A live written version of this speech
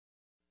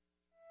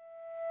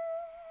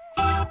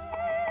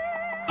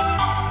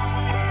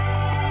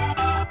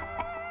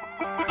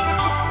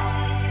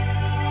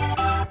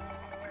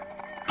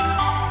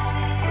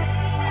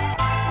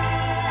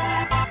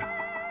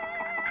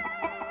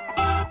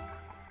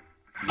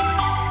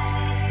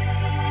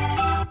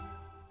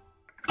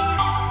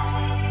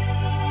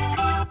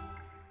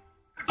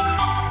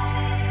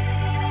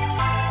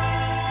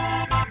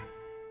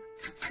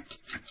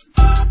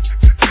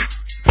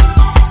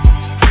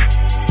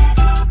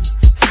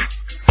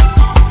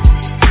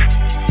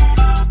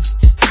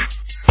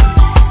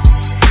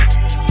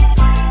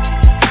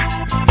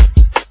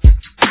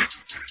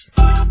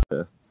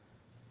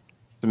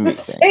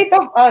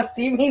from us.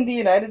 Do you mean the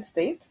United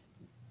States?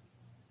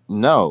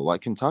 No,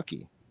 like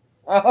Kentucky.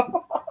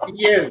 Oh.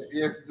 Yes,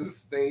 the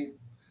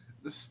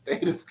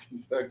state of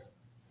Kentucky.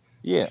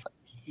 Yeah.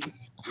 The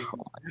state. Oh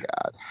my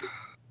God.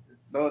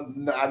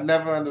 No, I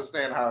never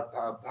understand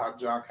how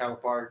John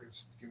Calipari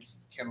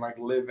can like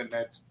live in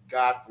that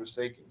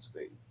godforsaken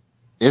state.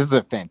 It is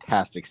a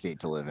fantastic state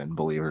to live in,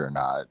 believe it or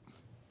not.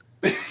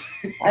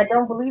 I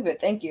don't believe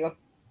it. Thank you.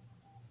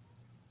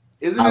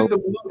 I,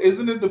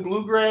 Isn't it the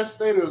bluegrass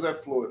state or is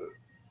that Florida?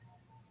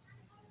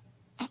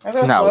 I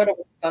thought no, Florida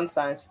was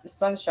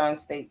sunshine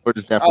state. it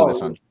is definitely the Oh,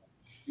 sun.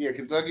 yeah,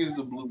 Kentucky is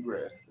the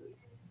bluegrass state.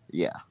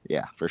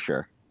 Yeah, for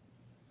sure.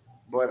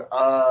 But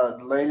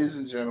ladies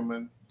and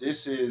gentlemen,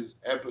 this is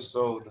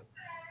episode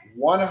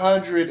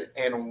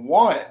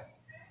 101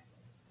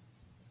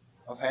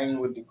 of Hanging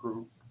with the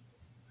Crew.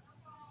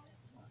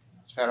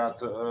 Shout out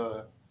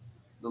to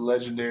the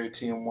legendary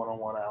TM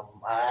 101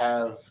 album. I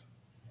have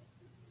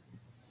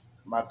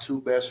my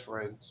two best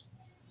friends.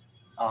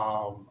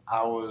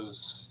 I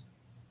was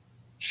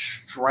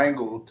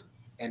strangled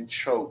and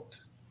choked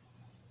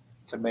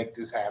to make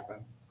this happen.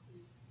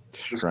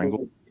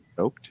 Strangled,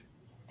 choked.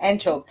 And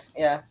choked.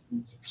 Yeah.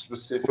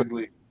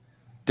 Specifically,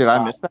 Did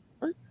I miss that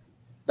part?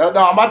 no,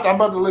 I'm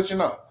about to let you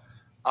know.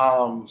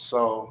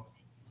 So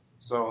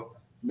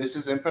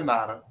Mrs.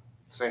 Empanada,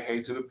 say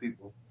hey to the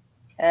people.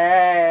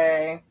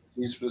 Hey.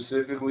 He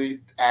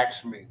specifically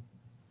asked me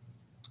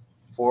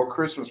for a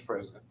Christmas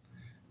present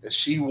that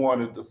she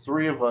wanted the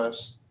three of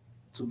us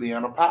to be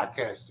on a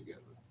podcast together.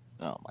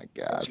 Oh my And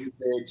God. she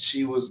said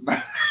she was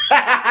not.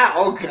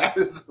 Oh God,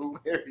 it's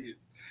hilarious.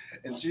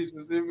 And she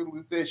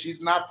specifically said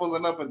she's not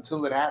pulling up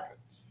until it happens.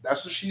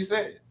 That's what she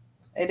said.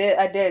 I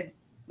did.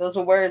 Those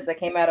were words that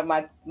came out of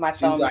my She's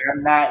thumb. like,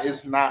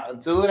 it's not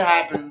until it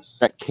happens.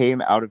 That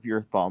came out of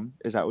your thumb.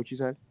 Is that what you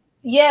said?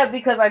 Yeah,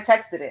 because I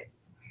texted it.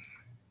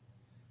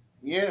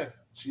 Yeah.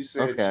 She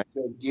said, Okay.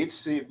 get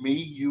Sid, me,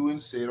 you,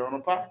 and Sid on a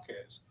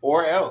podcast.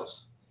 Or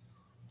else.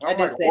 I I'm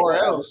did like, say or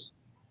that. else.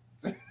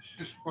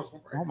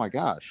 Oh my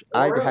gosh.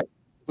 Or I else. had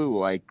no clue.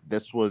 Like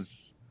this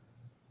was.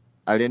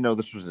 I didn't know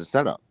this was a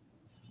setup.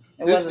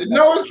 It wasn't.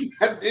 No, it's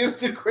not. It's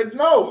the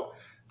no.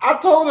 I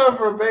told her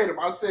verbatim.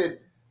 I said,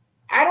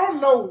 I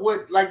don't know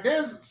what. Like,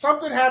 there's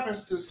something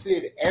happens to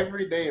Sid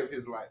every day of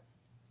his life.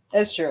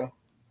 It's true.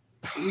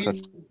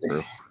 That's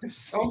true.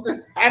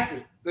 Something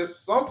happens. There's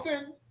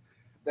something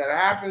that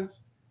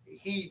happens.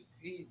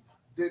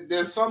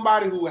 There's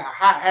somebody who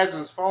has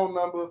his phone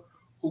number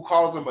who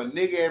calls him a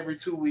nigga every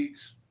 2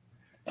 weeks.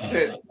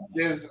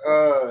 There's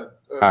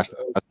Gosh,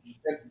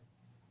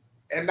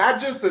 and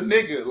not just a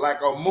nigga, like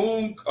a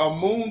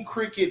moon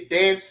cricket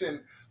dancing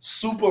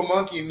super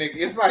monkey nigga.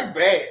 It's like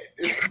bad.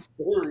 It's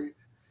very.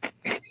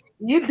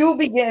 You do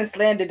be getting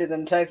slandered in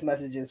them text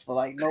messages for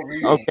like no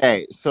reason.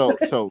 okay, so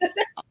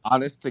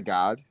honest to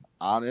God,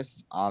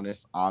 honest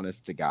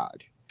to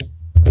God.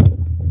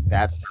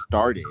 That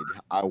started,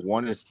 I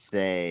want to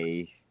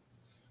say,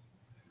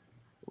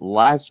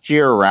 last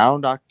year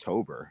around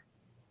October,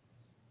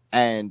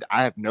 and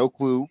I have no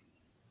clue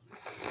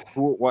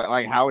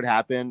how it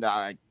happened.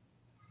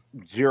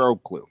 Zero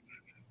clue.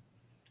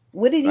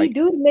 What did he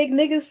do to make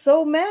niggas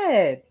so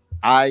mad?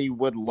 I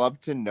would love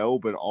to know,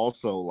 but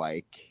also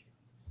like,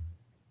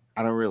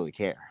 I don't really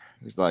care.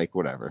 It's like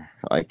whatever.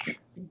 Like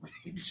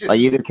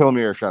either kill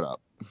me or shut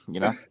up. You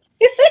know?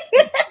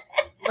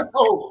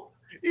 No,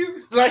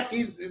 he's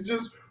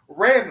just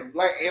random.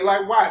 Like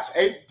watch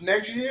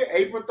next year,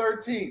 April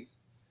 13th,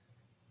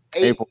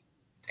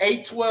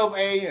 8:12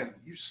 a.m.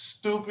 You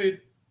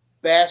stupid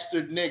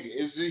bastard nigga.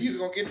 He's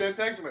gonna get that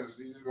text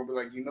message. He's just gonna be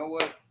like, you know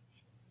what?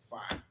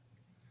 Fine.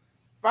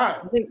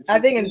 I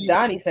think it's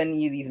Donnie sending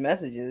you these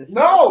messages.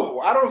 No,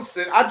 I don't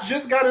send. I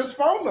just got his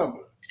phone number.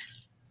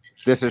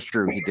 This is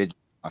true. He did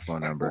my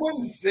phone number. I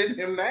wouldn't send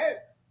him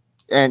that.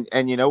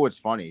 And you know what's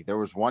funny? There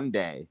was one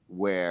day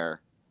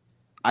where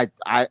I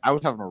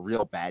was having a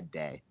real bad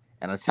day,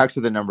 and I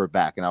texted the number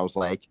back, and I was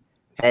like,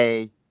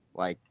 "Hey,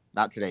 like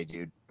not today,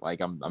 dude.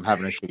 Like I'm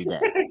having a shitty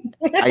day."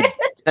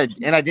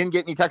 And I didn't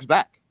get any texts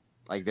back.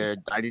 Like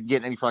I didn't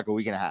get any for like a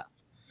week and a half.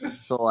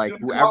 So like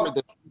whoever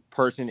this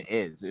person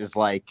is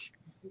like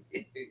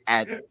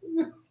at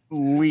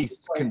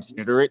least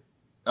considerate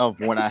of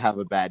when I have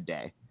a bad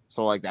day.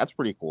 So like that's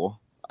pretty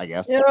cool, I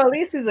guess. You know, at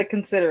least he's a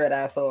considerate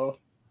asshole.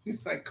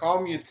 He's like,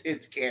 calm your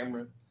tits,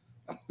 Cameron.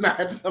 I'm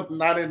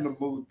not in the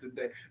mood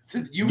today.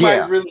 So you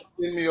might really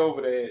send me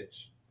over the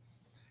edge.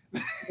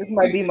 This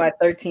might be my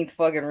 13th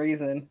fucking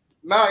reason.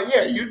 Nah,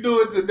 yeah, you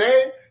do it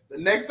today. The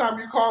next time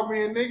you call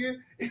me a nigga,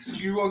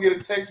 you gonna get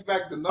a text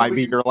back. The number might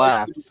be your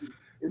last.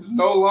 It's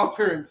no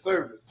longer in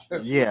service. No.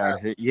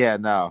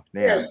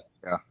 Yes.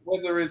 Yeah.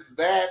 Whether it's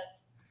that,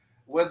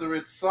 whether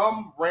it's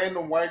some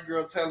random white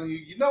girl telling you,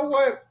 you know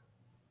what,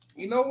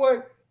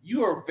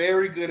 you are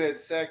very good at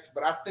sex,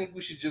 but I think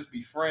we should just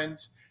be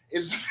friends.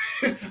 It's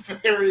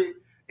very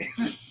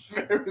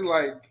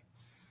like,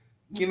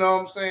 you know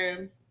what I'm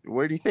saying?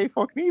 What did he say?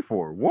 Fuck me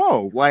for?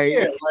 Whoa, like.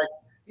 Yeah, like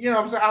You know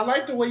what I'm saying? I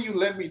like the way you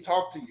let me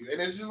talk to you. And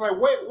it's just like,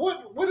 wait,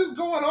 what is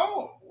going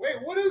on? Wait,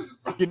 what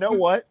is You know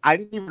what? I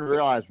didn't even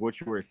realize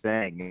what you were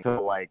saying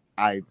until like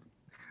all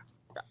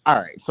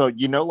right. So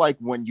you know, like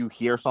when you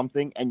hear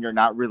something and you're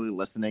not really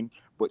listening,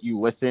 but you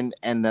listen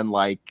and then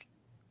like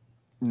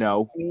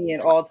no. Me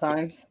at all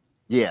times.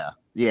 Yeah.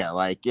 Yeah.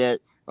 Like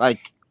it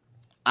like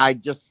I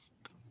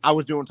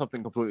was doing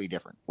something completely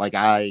different. Like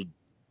I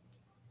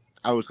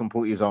was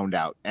completely zoned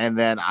out. And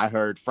then I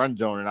heard friend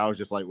zone and I was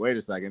just like, wait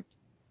a second.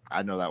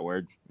 I know that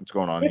word. What's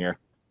going on here?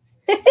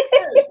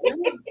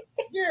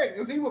 Yeah,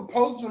 because he would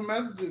post some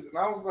messages, and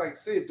I was like,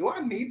 Syd, do I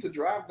need to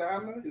drive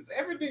down there? Is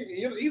everything?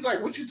 He's like,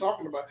 what you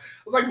talking about? I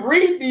was like,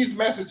 read these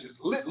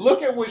messages.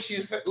 Look at what she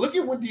said. Look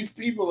at what these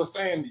people are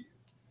saying to you.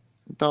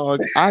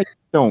 Dog, I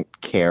don't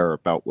care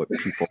about what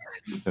people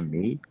to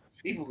me.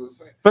 People are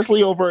saying,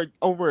 especially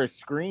over a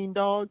screen,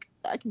 dog.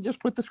 I can just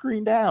put the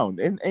screen down.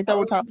 And ain't that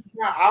what time?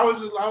 I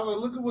was like,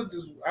 look at what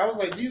this. I was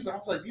like, these are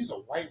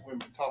white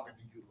women talking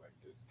to you like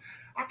this.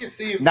 I can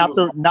see if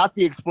not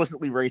the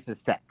explicitly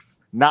racist text.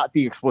 Not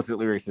the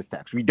explicitly racist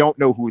text. We don't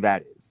know who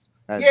that is.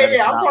 I'm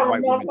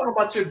talking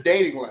about your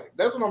dating life.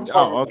 That's what I'm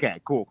talking about.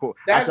 Okay, cool.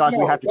 That's I thought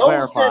we have to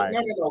clarify.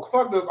 No,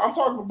 fuck this. I'm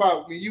talking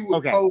about when you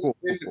would post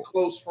in the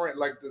close friend,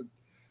 like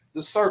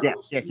the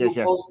circles. Yes.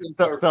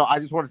 So I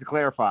just wanted to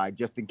clarify,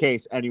 just in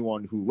case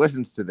anyone who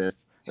listens to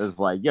this is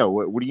like, yo,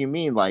 what do you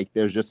mean? Like,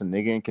 there's just a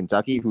nigga in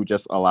Kentucky who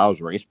just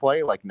allows race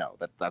play? Like, no,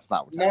 that's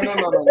not what's happening.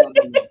 No.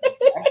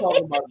 I'm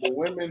talking about the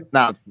women.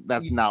 No,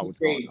 that's not what's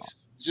going on.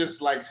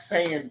 Just like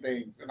saying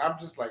things, and I'm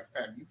just like,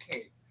 fam, you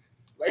can't.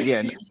 Like,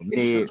 yeah,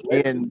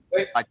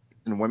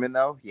 and women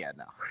though, yeah,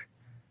 no.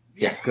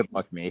 Yeah, good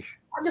luck me.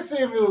 I can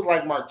see if it was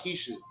like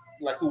Marquisha,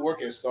 like who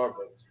work at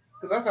Starbucks,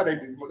 because that's how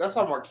that's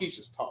how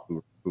Marquishas talk.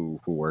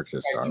 Who works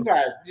at Starbucks?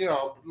 You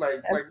got,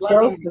 like black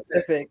so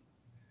specific.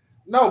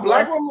 No,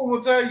 black women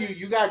will tell you,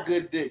 you got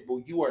good dick,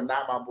 but you are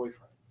not my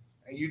boyfriend.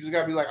 And you just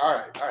gotta be like, all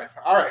right,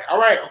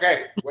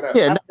 okay, whatever.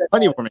 Yeah,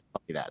 plenty of women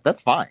tell me that. That's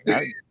fine.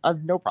 I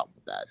have no problem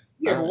with that.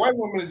 Yeah, but white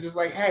women is just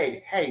like,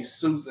 hey,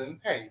 Susan,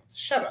 hey,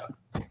 shut up.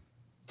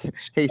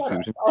 Hey,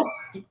 Susan.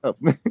 I'll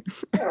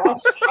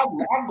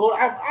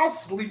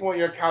sleep on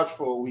your couch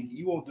for a week.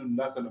 You won't do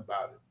nothing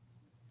about it.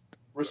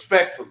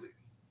 Respectfully.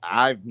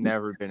 I've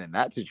never been in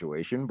that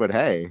situation, but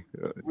hey,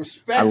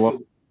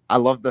 respectfully. I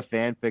love the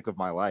fanfic of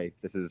my life.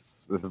 This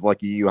is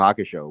like a Yu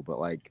Hakusho, but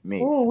like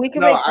me. Ooh, we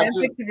can make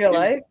fanfics of your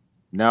life.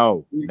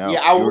 No. Yeah,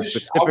 I wish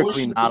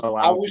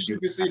you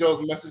could see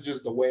those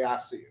messages the way I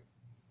see them,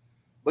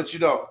 but you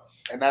don't,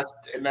 and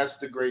that's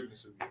the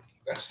greatness of you.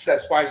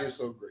 That's why you're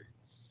so great.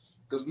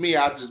 Because me,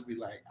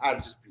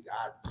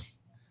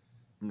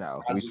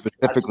 No, we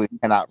specifically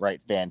cannot write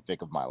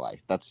fanfic of my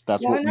life. That's why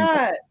what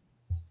not?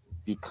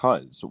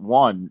 Because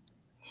one,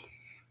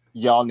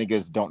 y'all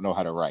niggas don't know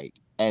how to write,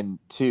 and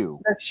two,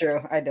 that's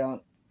true. I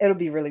don't. It'll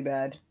be really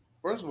bad.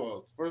 First of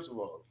all.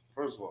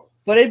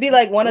 But it'd be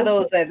like one of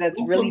those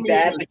that's really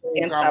bad, but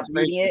you can't stop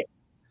reading it.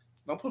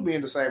 Don't put me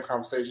in the same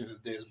conversation as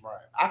Des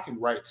Bryant. I can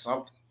write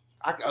something.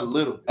 A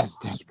little bit. That's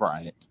Des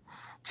Bryant.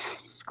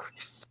 Jesus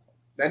Christ.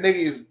 That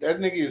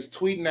nigga is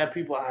tweeting at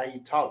people how he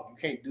talk. You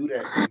can't do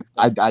that.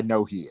 I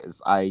know he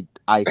is. I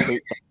hate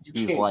that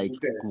he's like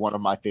one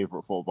of my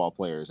favorite football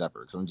players ever.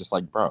 Because I'm just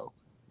like, bro,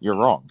 you're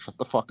wrong. Shut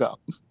the fuck up.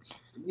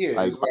 Yeah,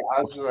 I was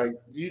just like,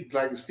 you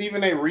like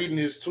Stephen A. reading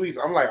his tweets.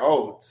 I'm like,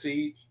 oh,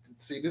 see,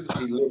 this is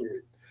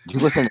illiterate. You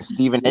listen to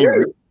Stephen A.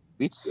 read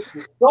tweets?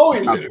 It's so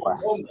illiterate.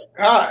 Oh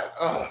my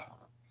god.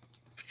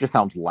 It just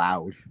sounds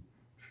loud.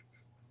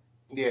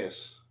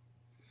 Yes.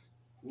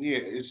 Yeah,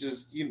 it's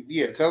just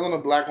telling a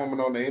black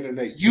woman on the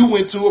internet, you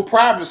went to a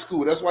private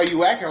school. That's why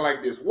you acting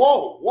like this.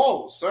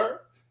 Whoa,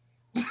 sir.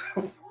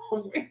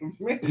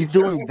 He's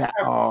doing that.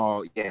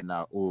 Oh, yeah,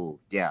 no. Ooh,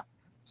 yeah.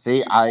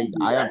 See, I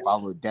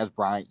unfollowed Des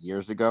Bryant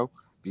years ago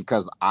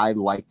because I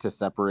like to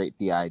separate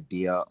the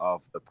idea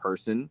of the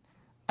person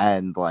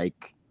and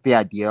like the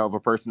idea of a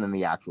person and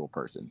the actual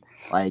person.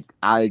 Like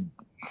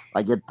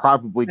it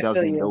probably does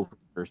me no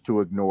favors to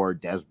ignore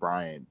Des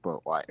Bryant, but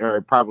or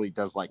it probably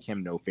does like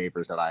him no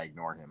favors that I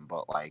ignore him.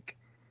 But like,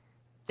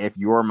 if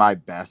you're my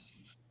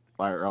best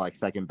or like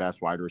second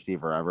best wide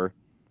receiver ever,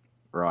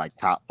 or like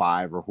top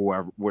 5 or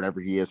whatever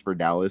he is for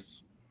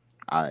Dallas,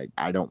 I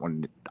don't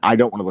want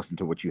to listen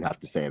to what you have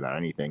to say about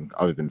anything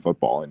other than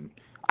football, and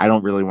I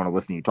don't really want to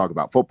listen to you talk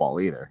about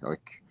football either.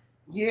 Like,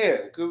 yeah,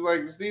 because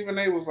like Stephen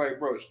A. was like,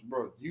 bro,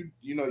 you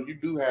know you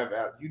do have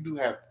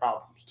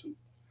problems too.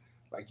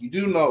 Like you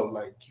do know,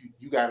 like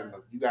you got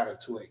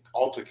into an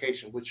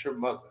altercation with your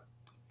mother.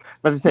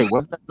 But to say,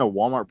 wasn't that in a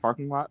Walmart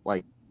parking lot?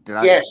 Like, did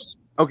I? Yes.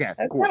 Okay,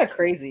 that's cool. kind of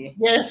crazy.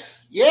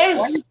 Yes.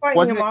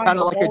 Wasn't it kind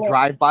of like a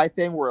drive-by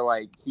thing where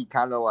like he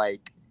kind of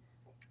like?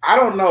 I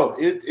don't know.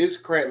 It's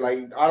crazy.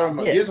 Like I don't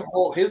know. Yeah.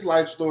 His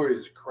life story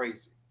is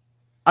crazy.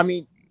 I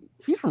mean,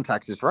 he's from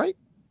Texas, right?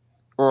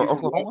 Or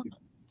Oklahoma?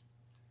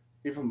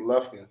 He's from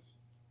Lufkin.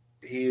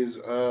 He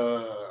is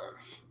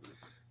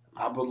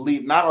I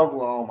believe not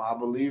Oklahoma. I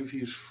believe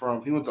he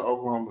went to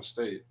Oklahoma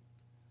State.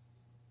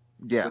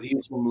 Yeah. But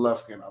he's from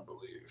Lufkin, I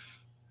believe.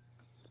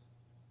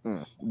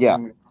 Yeah.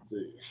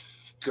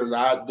 Because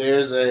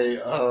there's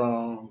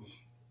a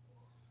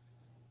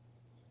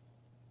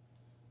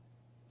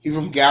he's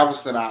from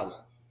Galveston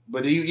Island,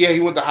 but he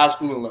went to high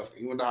school in Lufkin.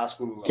 He went to high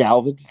school in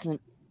Lufkin.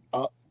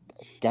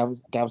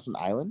 Galveston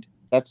Island.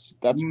 That's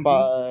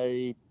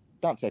by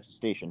not Texas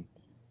Station.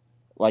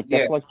 Like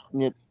that's like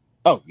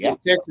oh yeah,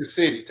 Texas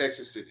City.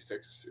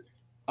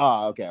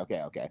 Okay.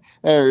 I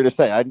to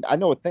say I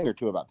know a thing or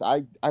two about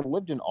that. I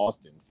lived in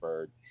Austin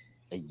for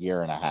a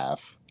year and a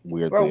half.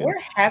 Weirdly, bro, where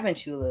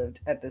haven't you lived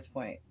at this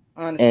point?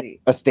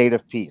 Honestly, A State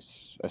of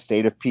Peace. A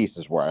State of Peace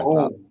is where I've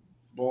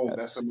boom.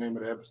 That's the name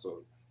of the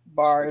episode.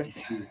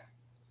 Bars.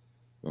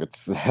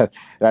 It's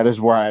that is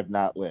where I've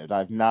not lived.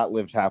 I've not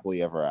lived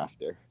happily ever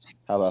after.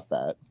 How about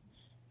that?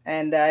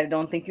 And I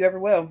don't think you ever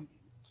will.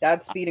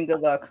 Godspeed and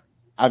good luck.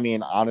 I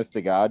mean, honest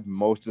to God,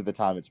 most of the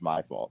time it's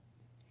my fault.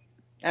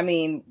 I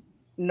mean,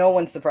 no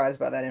one's surprised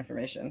by that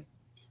information.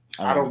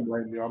 I don't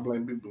blame you. I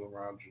blame people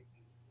around you.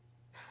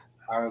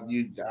 I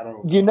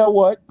don't. You know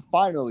what?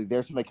 Finally,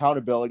 there's some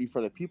accountability for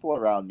the people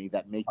around me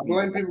that make me.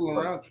 I blame people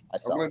around you. I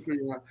blame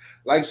people around.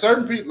 Like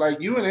certain people,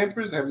 like you and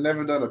Empress, have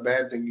never done a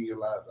bad thing in your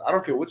life. I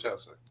don't care what y'all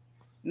say.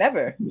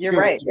 Never. You're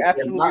right. You're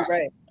absolutely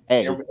right.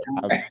 Hey,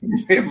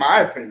 in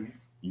my opinion,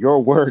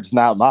 your words,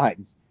 not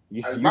mine.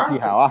 You see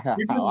how I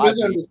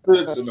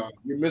misunderstood, Saddam.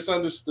 You're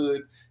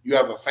misunderstood. You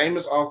have a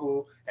famous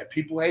uncle, and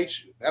people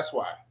hate you. That's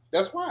why.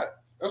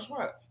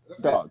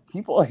 Dog,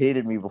 people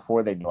hated me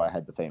before they knew I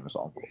had the famous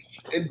uncle.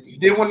 And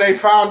then when they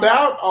found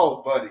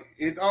out, buddy,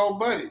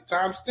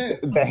 times 10.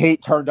 The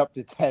hate turned up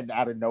to 10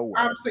 out of nowhere.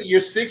 I'm saying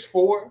you're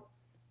 6'4".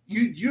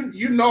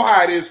 You know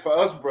how it is for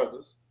us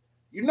brothers.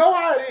 You know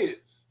how it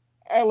is.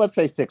 Hey, let's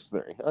say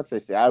 6'3". Let's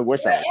say I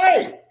wish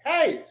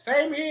Hey,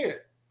 same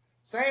here.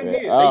 Same here.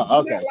 They do okay,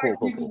 not like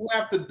people who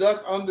have to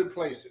duck under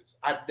places.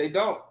 They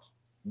don't.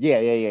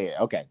 Yeah.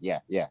 Okay, yeah,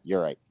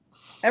 you're right.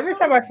 Every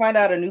time I find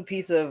out a new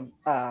piece of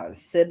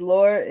Syd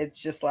lore,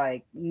 it's just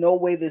like, no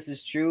way this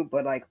is true,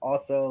 but like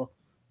also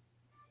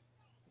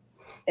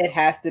it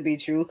has to be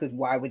true because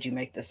why would you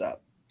make this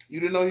up? You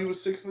didn't know he was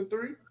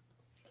 6'3"?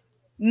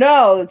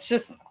 No, it's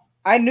just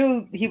I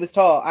knew he was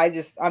tall. I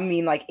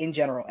mean, like in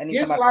general.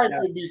 His life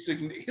would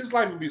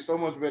be so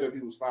much better if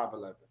he was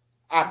 5'11".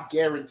 I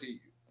guarantee you.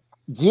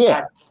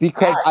 Yeah,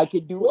 because I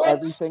could do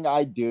everything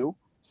I do.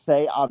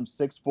 Say I'm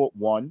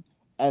 6'1",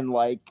 and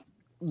like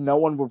no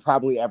one would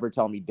probably ever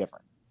tell me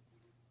different.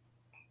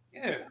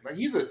 Yeah, like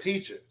he's a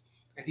teacher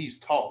and he's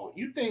tall.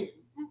 You think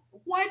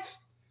what?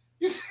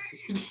 You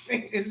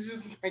think it's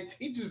just like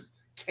teachers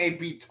can't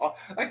be tall?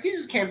 Like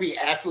teachers can't be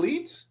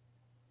athletes.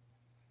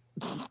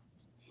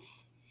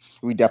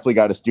 We definitely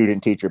got a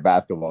student-teacher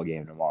basketball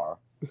game tomorrow.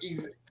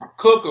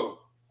 Cook them.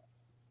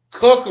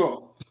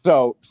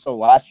 So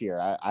last year,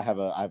 I have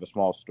a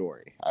small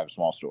story. I have a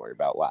small story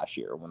about last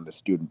year when the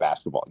student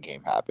basketball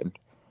game happened.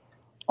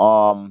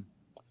 The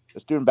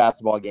student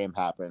basketball game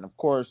happened. Of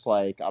course,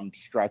 like I'm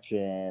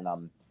stretching.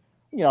 I'm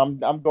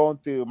going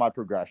through my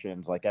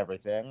progressions, like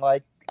everything.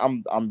 Like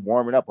I'm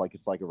warming up like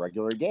it's like a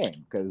regular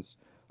game because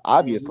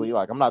obviously,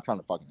 like I'm not trying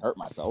to fucking hurt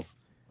myself,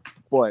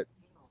 but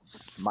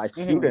my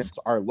students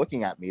are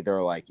looking at me.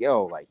 They're like,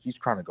 yo, like he's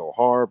trying to go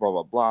hard, blah,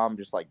 blah, blah. I'm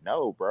just like,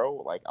 no, bro.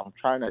 Like I'm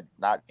trying to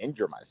not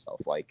injure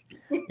myself. Like,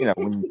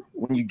 when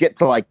you get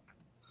to like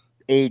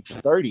age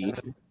 30,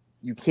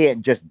 you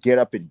can't just get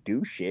up and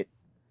do shit.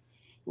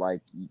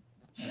 Like,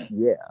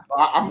 yeah.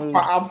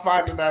 I'm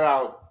finding that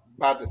out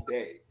by the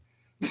day.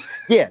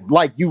 Yeah,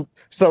 like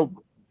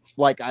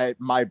my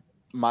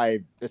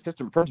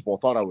assistant principal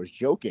thought I was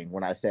joking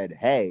when I said,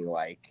 hey,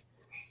 like,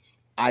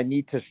 I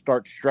need to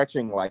start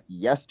stretching like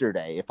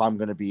yesterday if I'm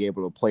going to be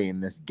able to play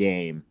in this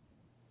game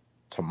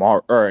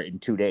tomorrow or in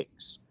 2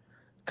 days.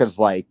 Because,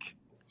 like,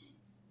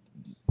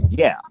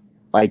 yeah,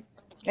 like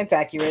it's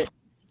accurate.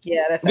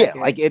 Yeah, that's accurate.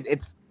 Like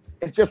it's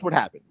just what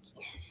happens.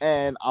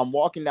 And I'm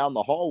walking down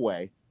the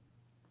hallway,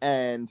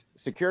 and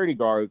security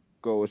guard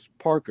goes,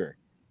 Parker,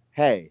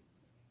 hey,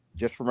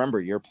 just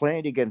remember you're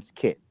playing against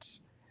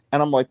kids.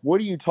 And I'm like,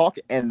 what are you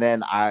talking? And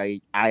then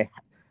I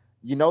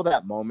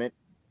that moment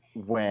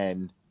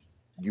when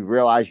you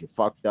realize you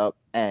fucked up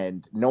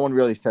and no one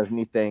really says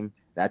anything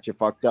that you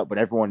fucked up, but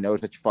everyone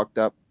knows that you fucked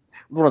up.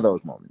 One of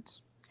those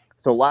moments.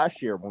 So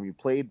last year when we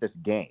played this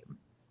game,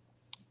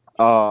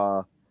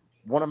 one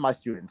of my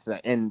students,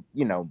 and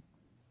you know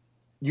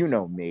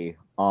me,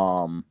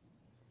 I'm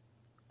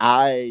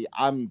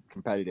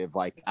competitive.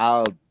 Like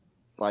I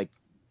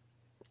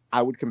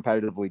would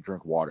competitively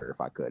drink water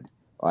if I could.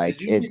 Like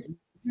Did you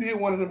hit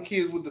one of them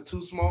kids with the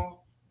too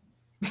small?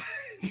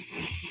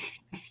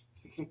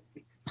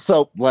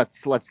 So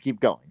let's keep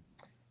going.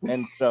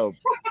 And so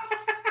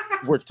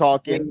we're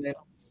talking,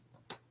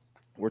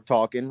 we're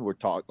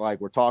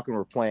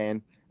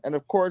playing. And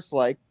of course,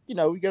 like,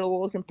 we get a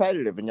little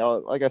competitive. And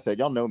y'all, like I said,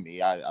 y'all know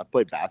me. I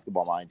played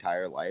basketball my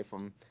entire life.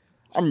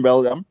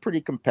 I'm pretty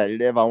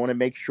competitive. I want to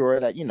make sure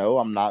that,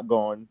 I'm not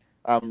going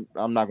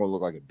to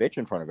look like a bitch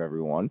in front of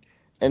everyone.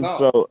 And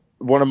so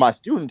one of my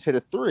students hit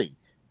a 3,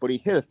 but he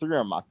hit a 3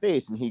 on my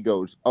face and he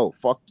goes, oh,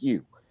 fuck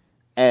you.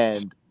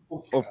 And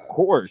of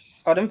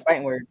course, them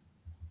fighting words.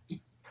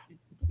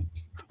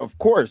 of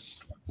course,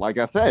 like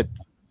I said,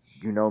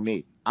 you know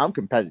me, I'm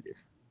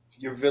competitive.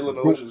 Your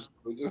villainous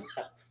just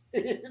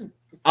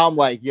I'm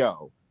like,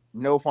 yo,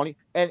 no funny.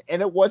 And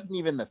it wasn't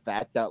even the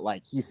fact that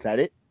like he said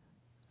it.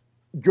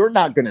 You're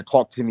not gonna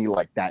talk to me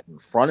like that in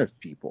front of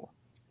people.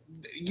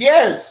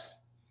 Yes.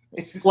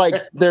 Like,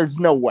 there's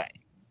no way.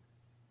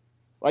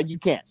 Like, you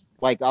can't.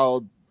 Like,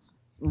 no.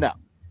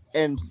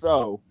 And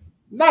so,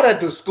 not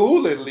at the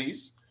school, at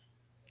least.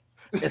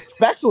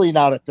 Especially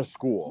not at the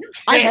school.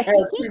 I have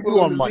people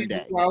on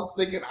Monday. House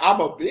thinking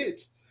I'm a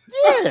bitch.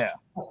 Yeah.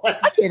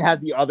 I can't have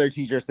the other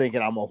teachers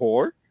thinking I'm a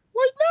whore.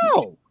 Like,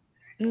 no.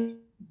 You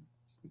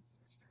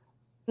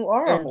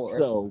are a whore.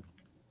 So,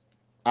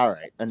 all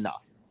right,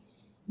 enough.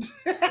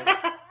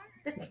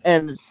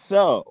 And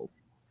so,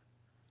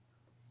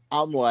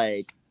 I'm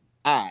like,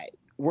 all right,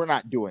 we're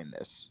not doing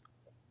this.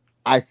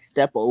 I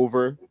step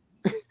over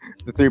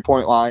the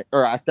 3-point line,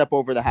 or I step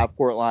over the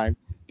half-court line,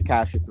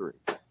 cash a 3.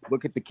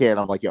 Look at the kid.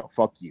 I'm like, yo,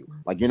 fuck you.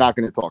 Like, you're not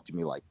going to talk to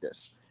me like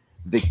this.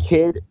 The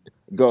kid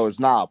goes,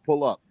 nah,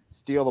 pull up,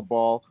 steal the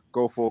ball,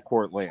 go full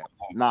court layup.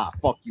 Nah,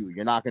 fuck you.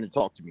 You're not going to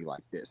talk to me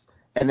like this.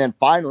 And then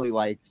finally,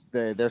 like,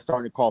 they're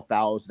starting to call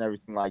fouls and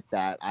everything like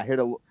that. I hit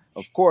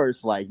of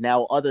course, like,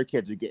 now other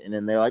kids are getting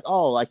in. They're like,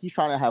 oh, like, he's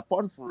trying to have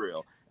fun for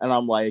real. And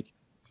I'm like,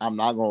 I'm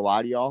not going to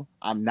lie to y'all.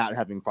 I'm not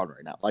having fun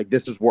right now. Like,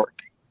 this is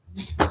work.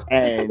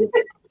 And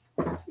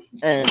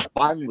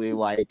finally,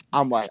 like,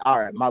 I'm like, all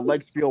right, my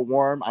legs feel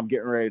warm. I'm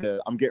getting ready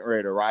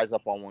to rise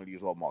up on one of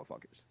these little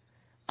motherfuckers.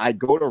 I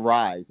go to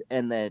rise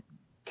and then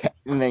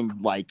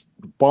like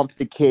bump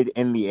the kid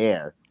in the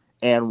air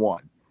and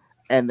one.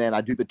 And then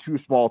I do the too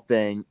small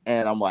thing,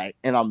 and I'm like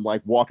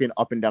walking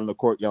up and down the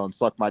court yelling,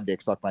 suck my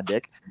dick.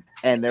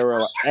 And they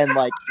were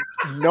like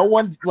no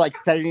one like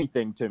said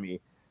anything to me.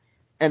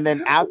 And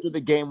then after the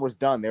game was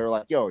done, they were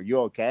like, yo, are you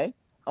okay?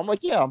 I'm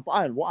like, yeah, I'm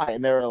fine. Why?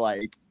 And they were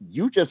like,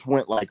 you just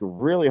went like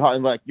really hard.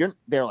 And like,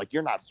 they're like,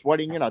 you're not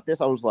sweating. You're not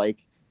this. I was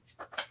like,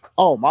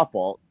 oh, my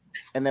fault.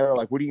 And they were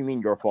like, what do you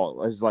mean your fault?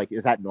 I was like,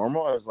 is that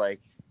normal? I was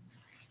like,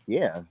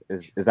 yeah.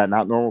 Is that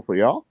not normal for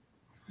y'all?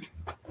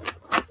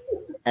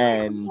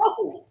 And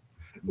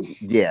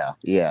yeah.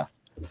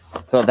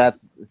 So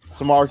that's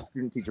tomorrow's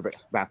student teacher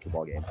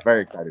basketball game.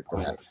 Very excited for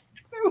that.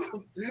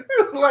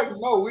 Like,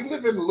 no, we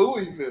live in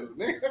Louisville.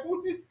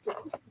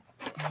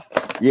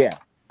 Yeah.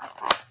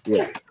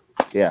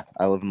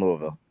 I live in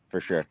Louisville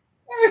for sure.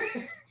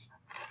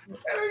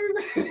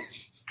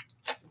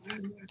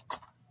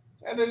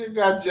 And then you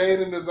got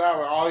Jade in his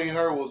eye. All he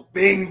heard was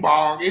 "bing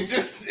bong."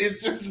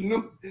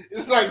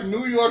 It's like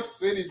New York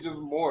City just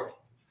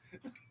morphed.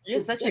 You're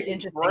such an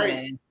interesting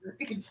man.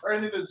 He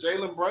turned into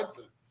Jalen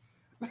Brunson.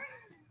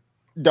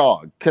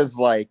 Dog, because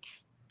like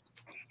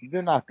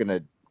you're not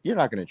gonna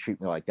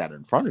treat me like that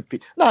in front of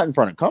people, not in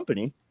front of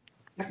company.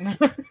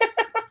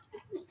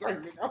 It's like,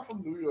 I'm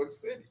from New York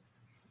City.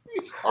 What are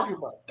you talking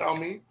about,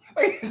 dummy?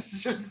 Like, it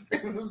was just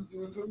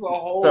a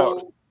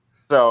whole.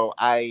 So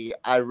I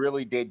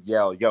really did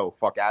yell, "Yo,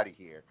 fuck out of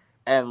here!"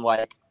 And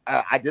like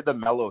I did the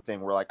mellow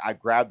thing where like I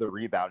grabbed the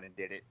rebound and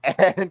did it,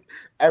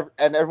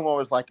 and everyone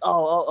was like,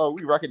 "Oh,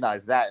 we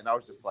recognize that," and I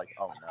was just like,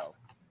 "Oh no."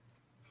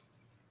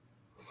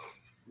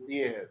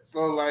 Yeah,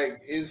 so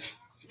like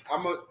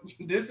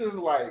this is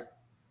like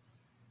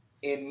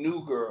in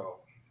New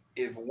Girl,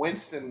 if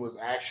Winston was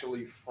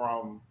actually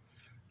from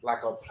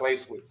like a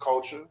place with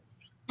culture,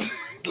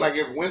 like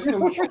if Winston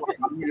was from like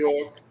New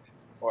York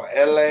or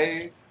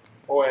LA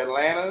or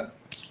Atlanta.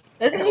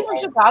 Isn't he from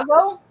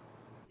Chicago?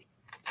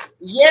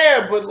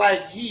 Yeah, but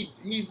like he's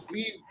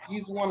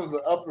one of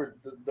the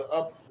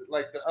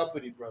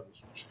uppity brothers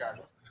from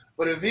Chicago.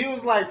 But if he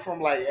was like from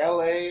like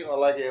LA or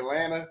like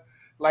Atlanta,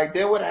 like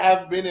there would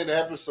have been an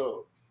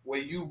episode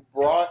where you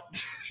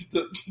brought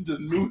the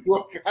New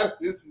York out of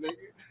this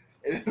nigga,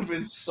 and it'd have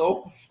been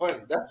so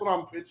funny. That's what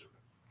I'm picturing.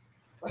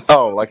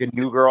 Oh, like a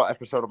New Girl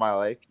episode of my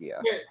life?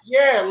 Yeah.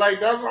 Yeah, like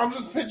that's what I'm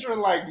just picturing,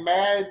 like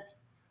mad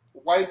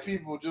white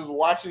people just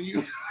watching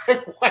you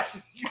like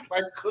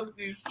cook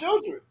these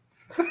children.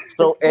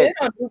 So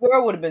New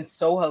Girl would have been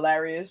so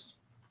hilarious.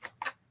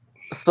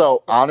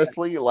 So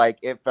honestly, like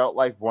it felt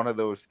like one of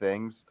those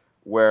things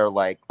where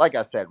like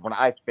I said, when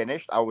I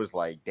finished, I was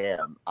like,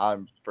 damn,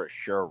 I'm for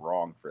sure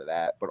wrong for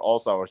that. But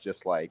also I was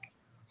just like,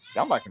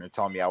 y'all not gonna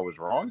tell me I was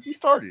wrong. He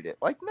started it.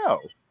 Like, no.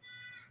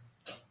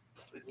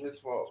 It's his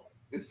fault.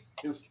 It's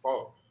his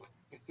fault.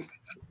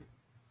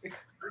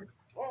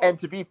 And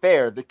to be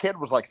fair, the kid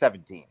was like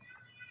 17.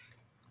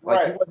 Like,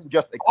 right. He wasn't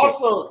just a kid.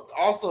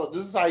 Also,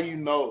 this is how you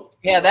know.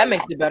 Yeah, that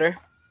makes it better.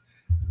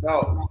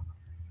 No.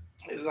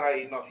 This is how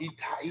you know. He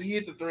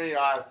hit the 3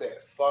 and said,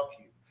 fuck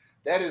you.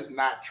 That is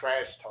not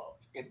trash talk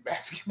in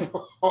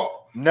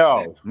basketball.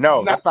 No,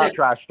 that's not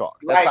trash talk.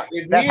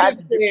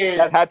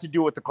 That had to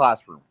do with the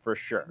classroom, for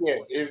sure.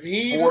 Yes, if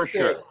he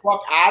said,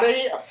 fuck out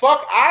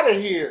of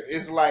here,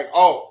 it's like,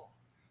 oh,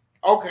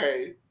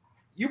 okay.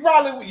 You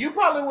probably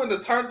wouldn't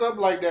have turned up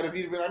like that if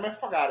he'd been like, man,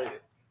 fuck out of here.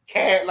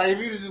 Cat, like if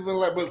you'd just been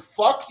like, but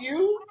fuck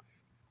you,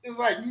 it's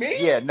like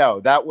me. Yeah, no,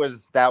 that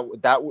was personal.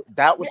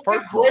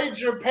 Grade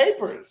your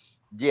papers.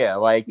 Yeah,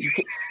 like you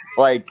can,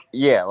 like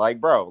yeah,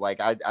 like bro, like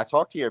I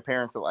talk to your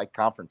parents at like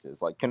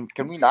conferences. Like, can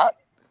we not?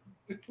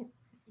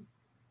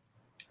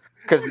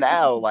 Because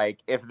now, like,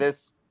 if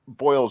this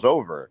boils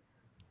over,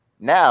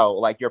 now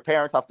like your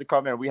parents have to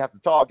come in, we have to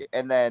talk,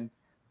 and then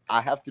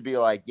I have to be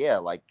like, yeah,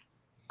 like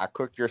I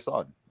cooked your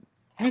son.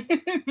 Like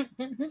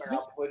I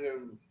put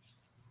him.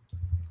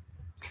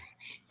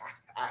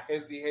 I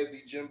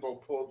Hezzy Jimbo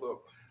pulled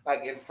up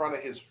like in front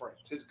of his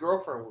friends. His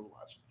girlfriend was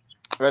watching.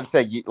 I'd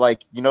say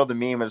like the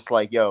meme is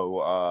like,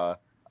 yo,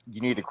 you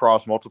need to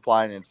cross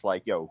multiply, and it's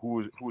like, yo,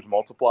 who's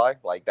multiply?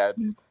 Like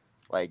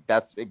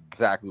that's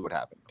exactly what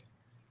happened.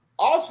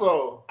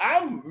 Also,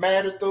 I'm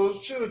mad at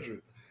those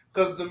children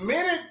because the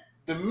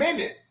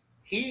minute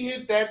he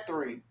hit that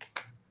three,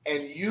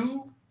 and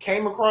you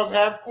came across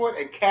half court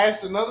and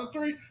cashed another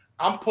three,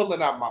 I'm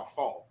pulling out my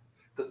phone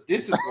because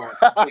this is going.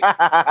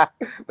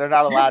 They're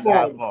not allowed to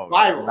have phones.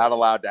 Viral. They're not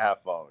allowed to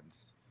have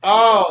phones.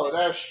 Oh,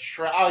 that's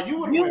true. Oh, you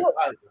would have went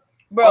viral.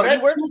 Bro,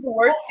 you work with the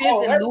worst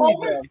kids in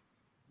Louisville.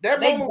 That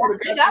moment would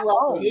have got you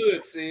out the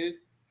hood, Sid.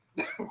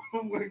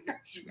 Would have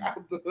got you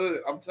out the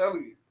hood. I'm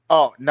telling you.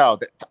 Oh no,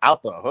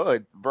 out the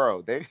hood,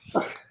 bro. They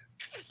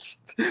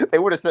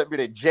would have sent me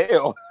to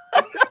jail.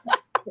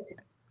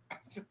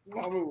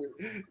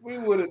 We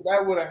would have.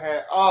 That would have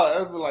had. Oh,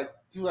 that would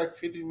be like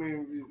 50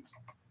 million views.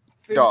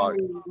 50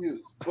 million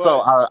views. But,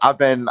 so I've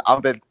been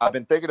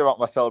thinking about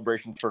my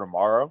celebrations for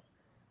tomorrow,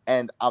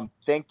 and I'm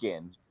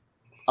thinking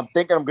I'm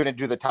gonna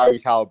do the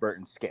Tyrese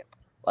Halliburton skip.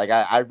 Like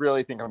I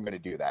really think I'm gonna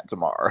do that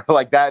tomorrow.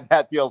 Like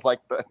that feels like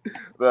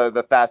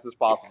the fastest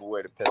possible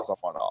way to piss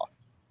someone off.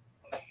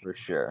 For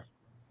sure.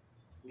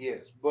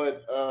 Yes,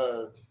 but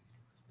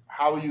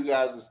how are you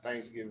guys'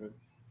 Thanksgiving?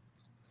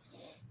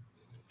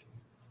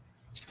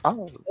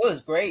 Oh, it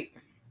was great.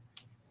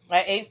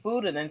 I ate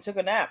food and then took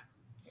a nap.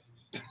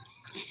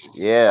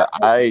 Yeah,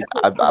 I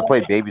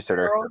played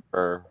babysitter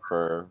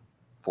for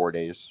 4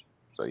 days.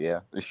 So yeah.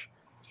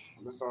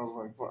 That sounds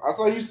like fun. I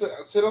saw you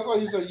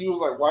said you was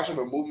like watching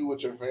a movie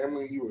with your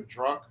family and you were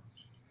drunk.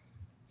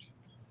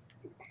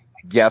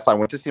 Yes, I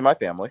went to see my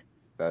family.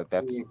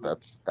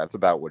 That's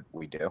about what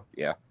we do.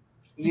 Yeah.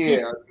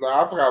 Yeah,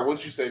 I forgot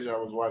what you said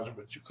y'all was watching,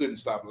 but you couldn't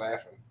stop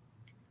laughing.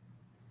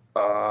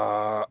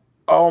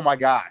 Oh my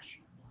gosh.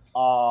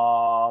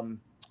 Was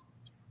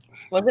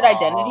it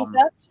Identity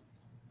Theft?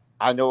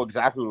 I know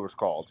exactly what it was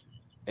called.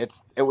 It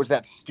was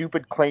that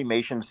stupid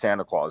claymation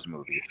Santa Claus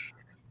movie.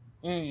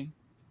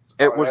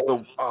 It was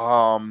the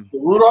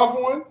Rudolph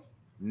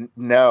one?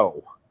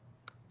 No.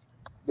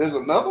 There's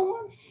another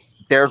one?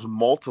 There's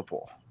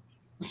multiple.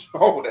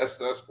 Oh, that's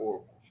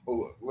horrible.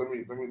 Hold up. Let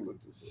me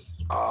look this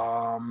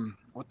up.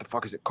 What the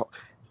fuck is it called?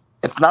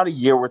 It's not A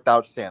Year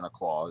Without Santa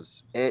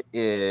Claus. It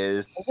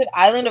is. Is it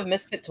Island of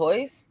Misfit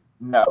Toys?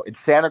 No, it's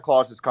Santa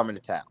Claus is Coming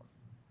to Town.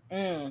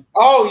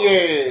 Oh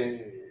yeah.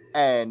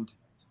 And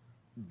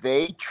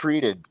they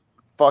treated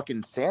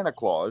fucking Santa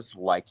Claus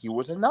like he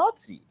was a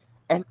Nazi.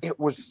 And it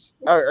was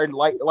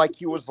like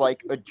he was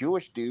like a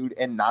Jewish dude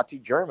in Nazi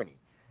Germany.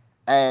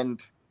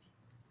 And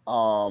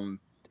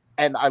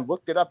I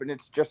looked it up and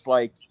it's just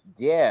like,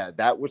 yeah,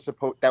 that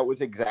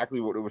was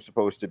exactly what it was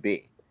supposed to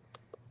be.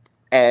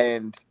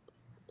 And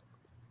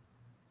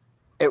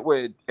it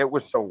was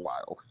so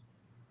wild.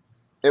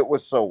 It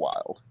was so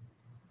wild.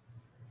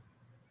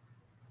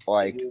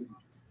 Like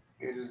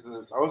it is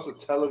a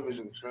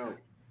television film.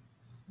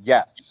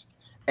 Yes.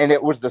 And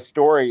it was the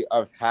story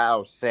of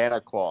how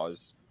Santa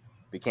Claus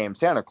became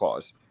Santa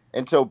Claus.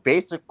 And so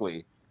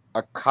basically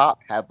a cop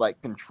had like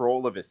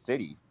control of his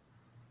city.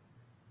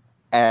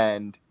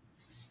 And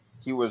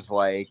he was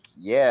like,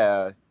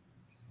 yeah,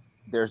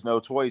 there's no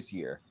toys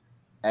here.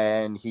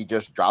 And he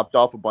just dropped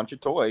off a bunch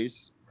of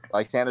toys.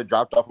 Like Santa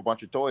dropped off a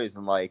bunch of toys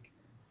and like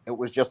it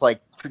was just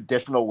like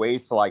traditional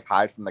ways to like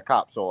hide from the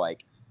cops. So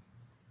like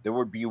there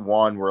would be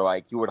one where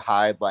like he would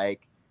hide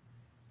like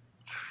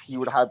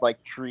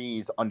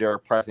trees under a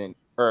present,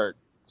 or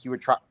he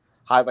would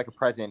hide like a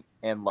present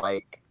and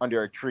like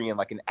under a tree in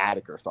like an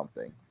attic or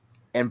something.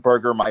 And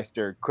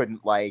Burgermeister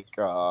couldn't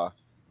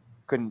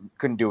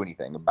do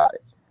anything about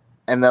it.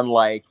 And then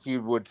like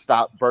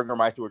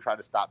Burgermeister would try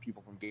to stop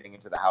people from getting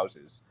into the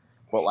houses,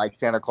 but like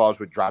Santa Claus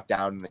would drop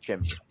down in the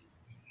chimney.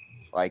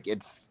 Like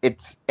it's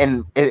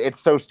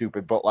so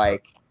stupid, but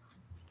like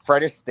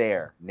Fred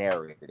Astaire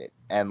narrated it,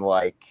 and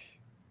like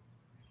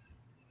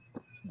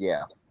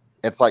yeah,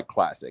 it's like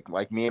classic.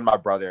 Like me and my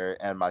brother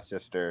and my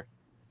sister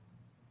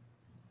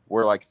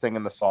were like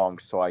singing the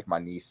songs to like my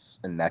niece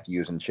and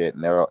nephews and shit,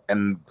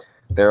 and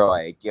they're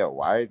like, yo,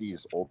 why are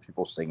these old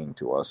people singing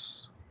to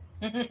us?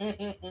 Yo,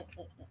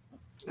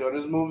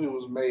 this movie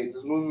was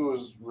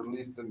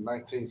released in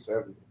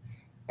 1970.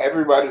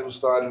 Everybody who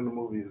starred in the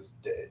movie is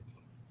dead.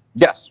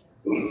 Yes.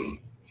 Is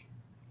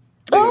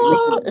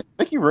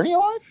Mickey Rooney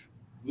alive?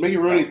 Mickey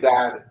Rooney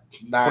died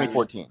in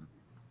 2014.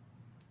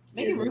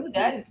 Mickey Rooney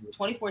died in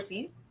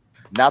 2014?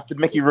 Not the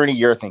Mickey Rooney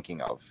you're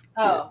thinking of.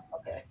 Oh,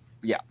 okay.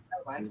 Yeah.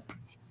 Never mind.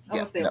 I'm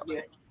gonna stay up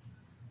here.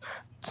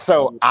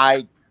 So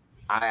I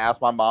I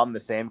asked my mom the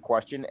same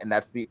question, and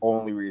that's the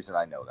only reason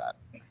I know that.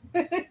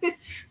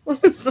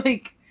 It's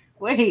like,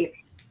 wait,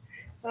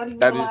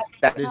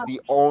 that is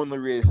the only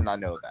reason I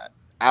know that.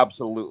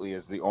 Absolutely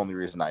is the only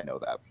reason I know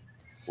that.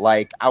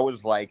 Like, I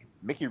was like,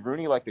 Mickey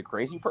Rooney, like the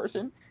crazy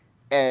person,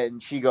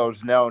 and she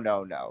goes, no,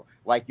 no, no.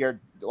 Like you're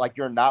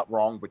not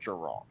wrong, but you're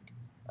wrong.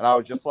 And I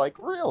was just like,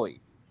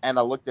 really? And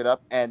I looked it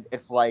up, and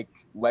it's like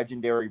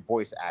legendary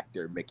voice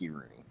actor Mickey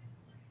Rooney.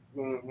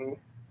 Mm-hmm.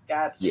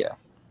 Gotcha. Yeah,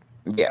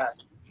 yeah.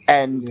 Gotcha.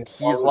 And Yeah.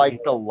 he's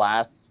like the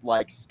last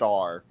like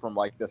star from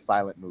like the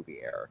silent movie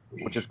era,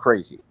 which is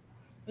crazy.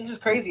 Which is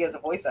crazy as a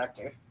voice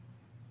actor.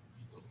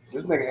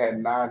 This nigga had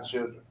 9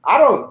 children. I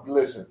don't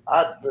listen.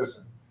 I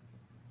listen.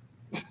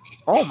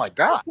 Oh my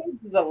god,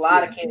 There's a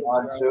lot of kids.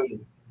 9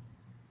 children.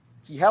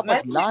 he had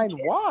like 9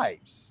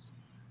 wives.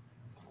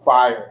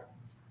 Fire.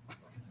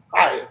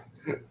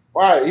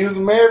 He was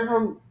married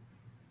from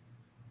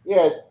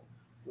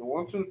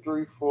 1, 2,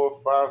 3, 4,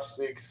 5,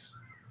 6.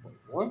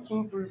 1,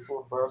 2, 3,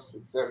 4, 5,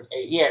 6, 7,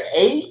 8. He had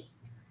 8.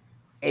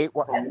 8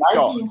 from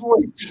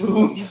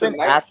 1942 he's to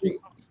been acting.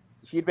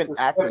 He'd been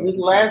acting. His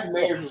last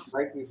marriage was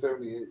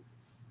 1978.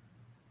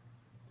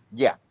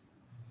 Yeah.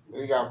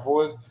 He got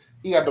divorced.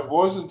 He got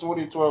divorced in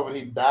 2012, and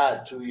he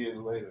died 2 years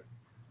later.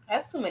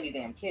 That's too many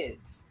damn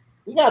kids.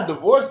 He got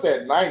divorced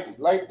at 90.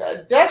 Like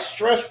that's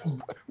stressful.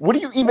 What are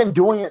you even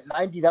doing at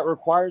 90 that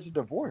requires a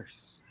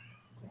divorce?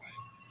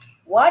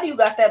 Why do you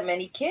got that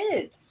many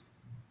kids?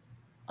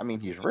 I mean,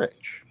 he's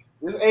rich.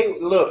 This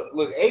 8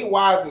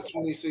 wives in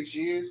 26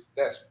 years.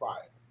 That's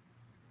fire.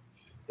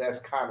 That's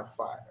kind of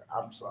fire.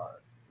 I'm sorry.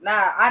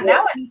 Now I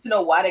need to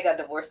know why they got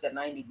divorced at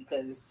 90,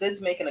 because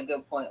Syd's making a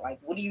good point. Like,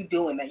 what are you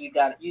doing that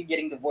you're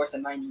getting divorced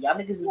at 90? Y'all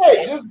niggas is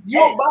dead.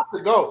 You're about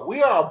to go.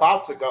 We are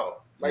about to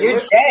go. Like, you're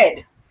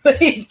dead.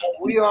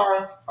 We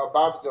are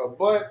about to go.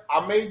 But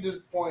I made this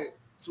point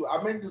to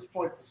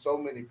so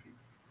many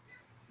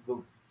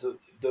people.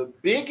 The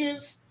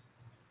biggest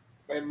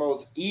and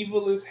most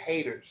evilest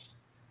haters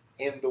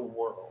in the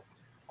world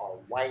are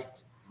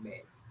white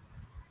men.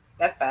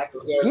 That's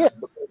facts. Because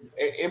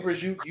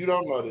Empress, you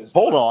don't know this.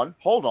 Hold on.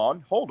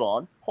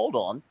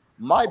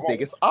 My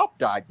biggest op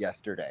died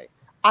yesterday.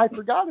 I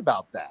forgot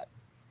about that.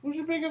 Who's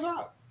your biggest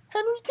op?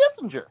 Henry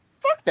Kissinger.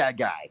 Fuck that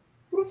guy.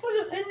 Who the fuck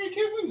is Henry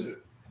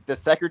Kissinger? The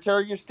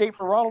Secretary of State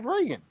for Ronald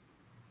Reagan.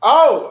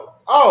 Oh,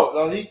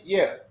 no,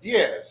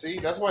 see,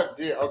 that's what,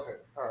 okay,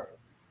 all right.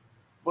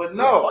 But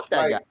no, fuck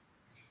that guy.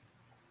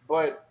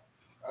 But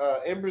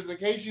Empress, in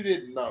case you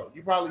didn't know,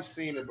 you probably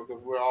seen it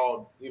because we're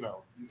all, you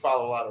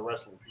follow a lot of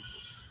wrestling people.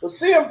 But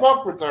CM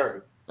Punk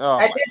returned. Oh,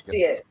 I did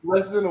see it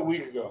less than a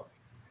week ago.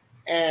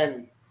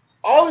 And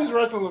all these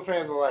wrestling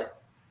fans are like,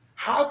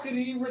 how could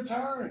he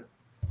return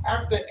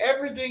after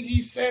everything he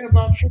said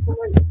about Triple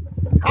H?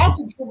 How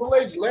could Triple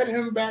H let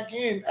him back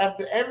in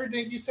after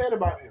everything he said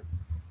about him?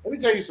 Let me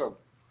tell you something.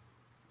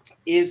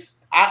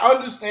 I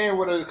understand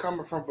where they're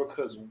coming from,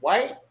 because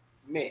white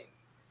men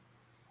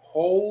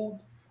hold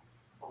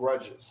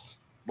grudges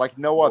like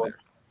no other.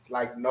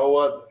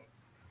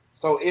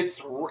 So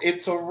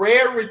it's a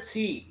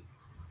rarity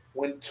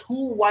when 2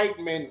 white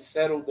men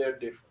settle their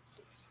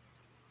differences.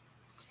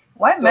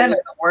 White men are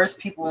the worst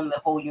people in the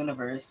whole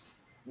universe.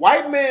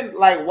 White men,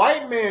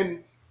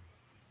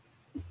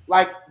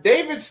 like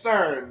David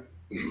Stern,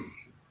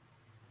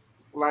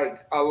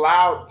 like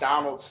allowed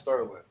Donald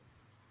Sterling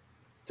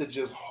to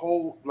just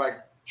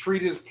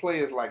treat his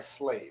players like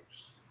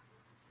slaves.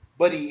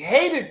 But he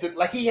hated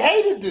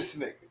this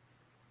nigga.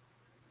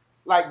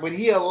 But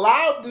he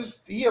allowed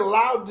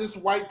this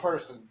white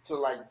person to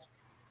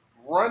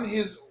run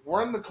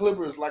the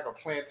Clippers like a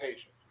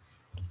plantation.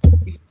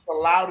 He just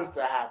allowed it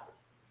to happen.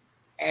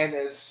 And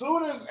as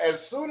soon as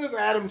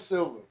Adam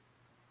Silver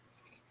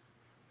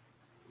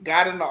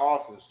got into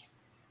office,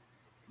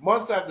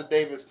 months after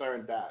David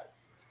Stern died,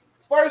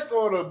 first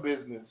order of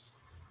business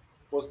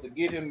was to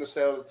get him to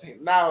sell the team.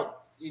 Now,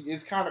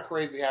 it's kind of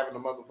crazy having a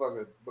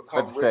motherfucker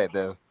become rich.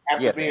 The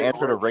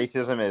answer to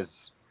racism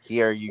is,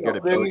 here you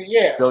get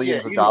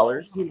billions of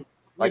dollars.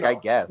 I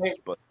guess,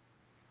 but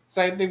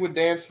same thing with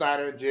Dan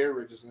Snyder and Jerry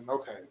Richardson.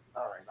 Okay,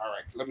 all right.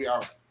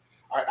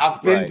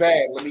 I've been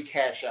bad. Let me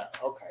cash out.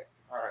 Okay,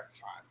 all right,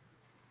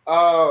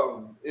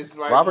 fine. It's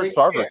like Robert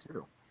Sarver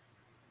too.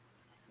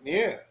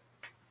 Yeah,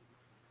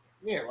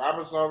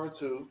 Robert Sarver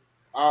too.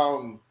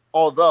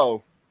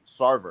 Although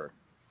Sarver,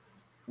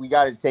 we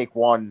got to take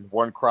one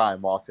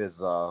crime off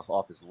his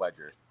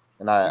ledger,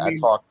 and I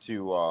talked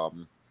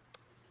to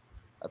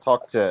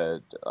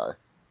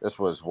this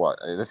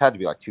had to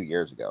be like 2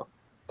 years ago.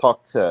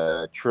 Talked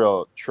to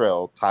Trill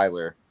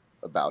Tyler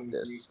about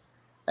this,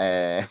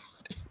 and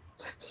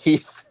he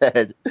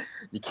said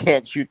you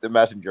can't shoot the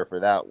messenger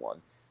for that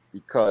one,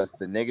 because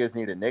the niggas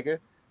need a nigga.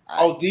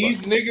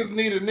 These niggas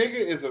need a nigga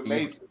is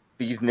amazing.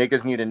 These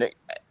niggas need a nigga.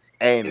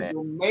 Hey, man. It's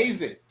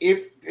amazing.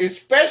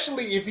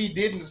 Especially if he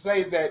didn't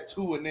say that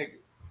to a nigga.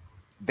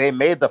 They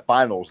made the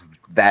finals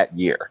that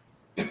year.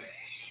 These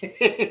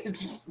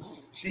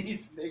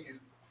niggas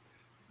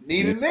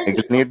need a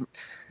nigga.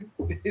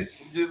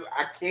 It's just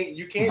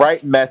you can't.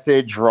 Right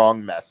message,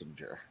 wrong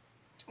messenger.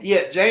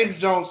 Yeah, James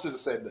Jones should have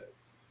said that.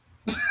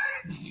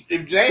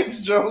 If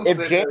James Jones If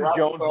said James that,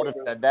 Jones would have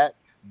said that,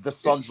 the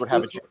Suns would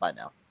have a still, chip by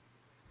now.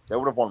 They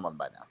would have won one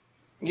by now.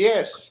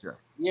 yes, Sure.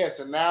 yes,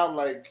 and now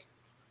like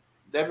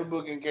Devin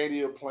Booker and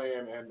KD are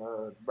playing, and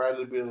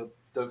Bradley Beal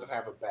doesn't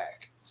have a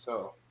back.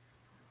 So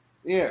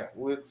yeah,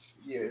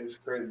 it's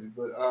crazy.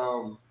 But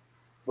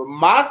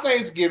my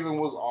Thanksgiving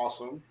was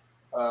awesome.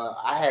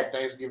 I had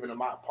Thanksgiving in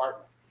my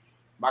apartment.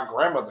 My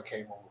grandmother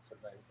came over for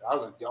that. I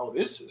was like, yo,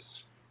 this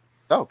is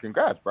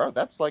congrats, bro.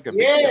 That's like a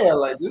big yeah,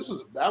 deal. like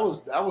that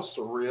was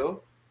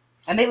surreal.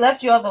 And they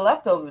left you all the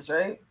leftovers,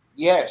 right?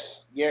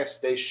 Yes,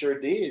 they sure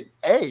did.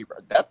 Hey, bro,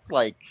 that's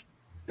like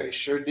They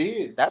sure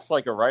did. That's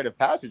like a rite of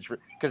passage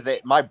because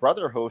my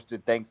brother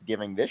hosted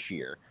Thanksgiving this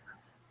year,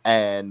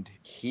 and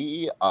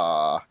he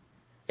got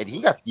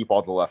to keep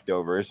all the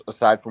leftovers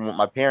aside from what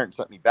my parents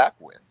sent me back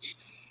with,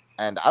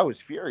 and I was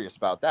furious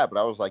about that. But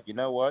I was like, you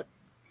know what,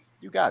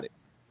 you got it.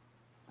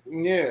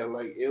 Yeah,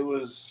 like it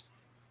was.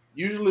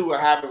 Usually, what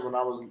happens when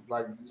I was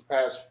like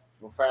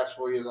for fast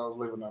 4 years, I was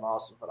living in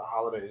Austin for the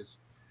holidays.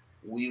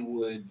 We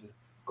would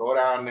go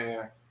down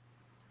there,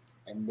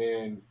 and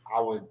then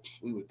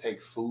we would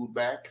take food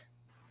back,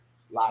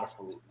 a lot of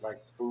food,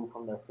 like food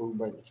from their food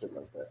bank and shit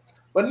like that.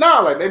 But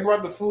no, like they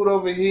brought the food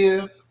over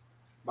here.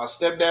 My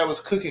stepdad was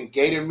cooking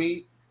gator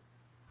meat.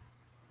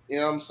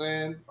 You know what I'm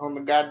saying, on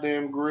the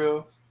goddamn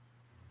grill.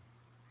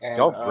 And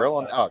Y'all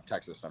grilling?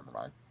 Texas, never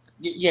mind.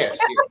 Yes,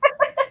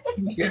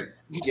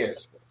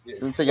 yes.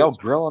 So y'all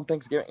grill on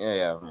Thanksgiving?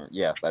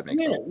 Yeah. That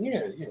makes sense.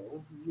 Yeah.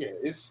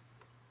 It's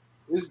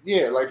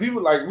like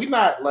people like we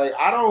not like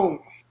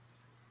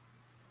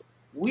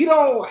we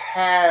don't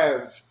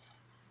have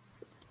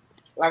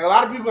like a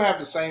lot of people have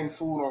the same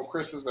food on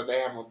Christmas that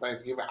they have on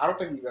Thanksgiving. I don't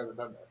think we've ever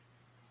done that.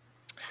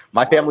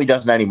 My family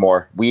doesn't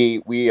anymore.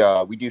 We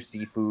do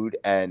seafood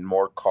and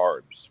more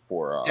carbs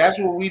for. That's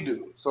what we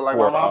do. So like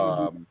my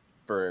mom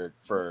for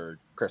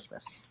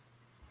Christmas.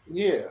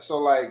 Yeah. So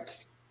like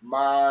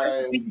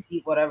We just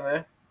eat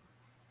whatever.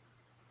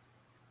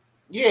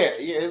 Yeah.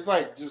 It's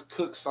like just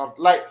cook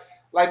something. Like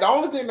the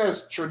only thing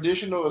that's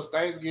traditional is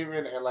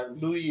Thanksgiving and like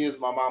New Year's.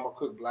 My mom will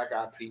cook black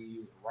eyed peas,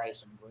 and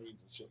rice, and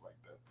greens and shit like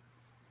that.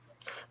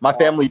 My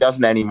family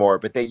doesn't anymore,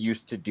 but they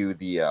used to do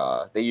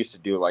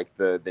like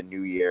the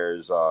New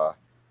Year's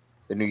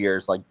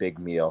like big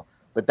meal.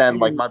 But then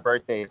like my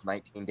birthday is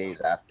 19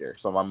 days after,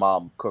 so my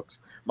mom cooks.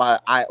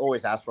 I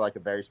always ask for like a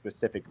very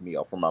specific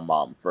meal from my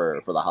mom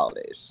for the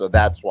holidays, so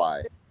that's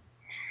why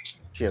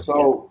she has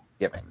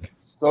giving.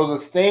 So the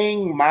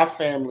thing my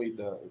family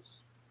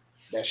does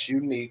that's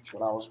unique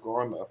when I was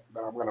growing up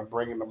that I'm gonna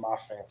bring into my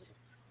family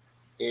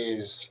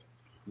is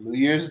New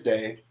Year's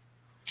Day.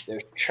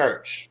 There's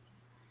church.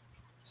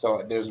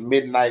 So there's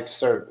midnight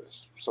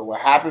service. So what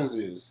happens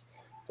is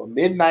for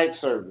midnight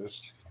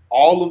service,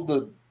 all of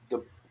the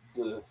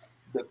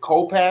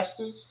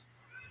co-pastors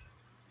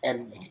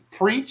and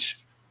preach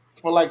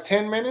for like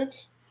 10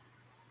 minutes.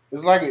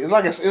 It's like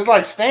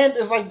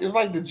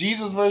the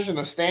Jesus version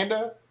of stand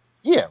up.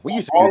 Yeah, we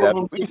used to do that.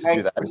 We used to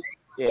do that.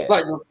 Yeah.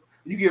 Like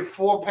you get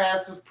 4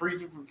 pastors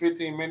preaching for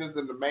 15 minutes,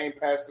 then the main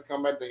pastor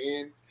come at the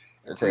end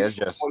and preach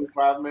for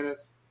 45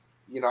 minutes.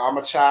 You know, I'm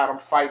a child, I'm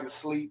fighting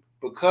sleep.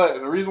 And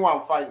the reason why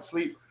I'm fighting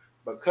sleep,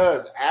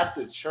 because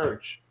after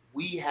church,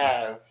 we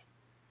have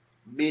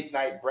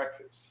midnight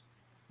breakfast.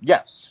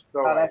 Yes.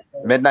 So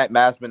midnight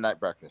mass,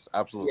 midnight breakfast.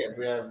 Absolutely.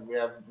 Yeah, we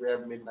have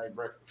midnight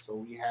breakfast. So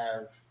we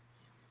have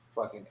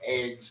fucking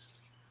eggs,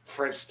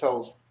 French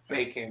toast,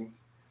 bacon,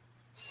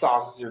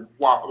 sausages,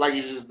 waffle. Like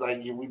it's just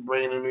like we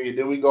bring in the New Year.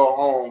 Then we go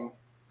home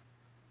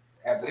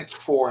it's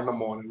 4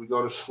 a.m. We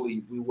go to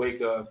sleep. We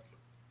wake up.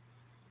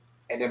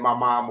 And then my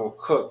mom will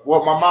cook.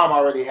 Well, my mom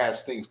already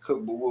has things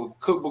cooked, but we'll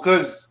cook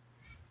because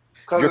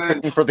you're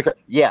cooking for the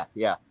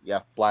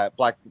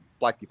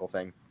black people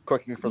thing.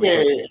 Cooking for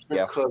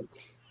the cook.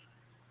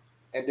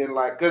 And then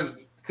like because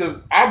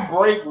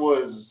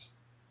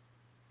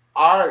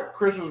our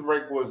Christmas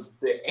break was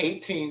the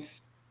 18th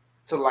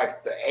to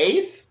like the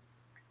 8th,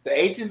 the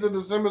 18th of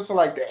December to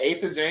like the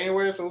 8th of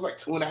January. So it was like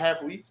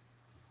 2.5 weeks.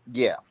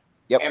 Yeah.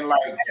 Yep. And like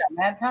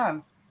mad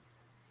time.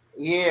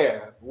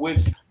 Yeah, which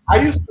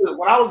I used to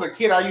when I was a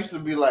kid. I used to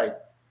be like,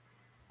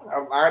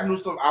 I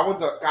went to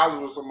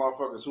college with some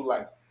motherfuckers who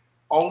like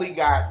only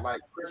got like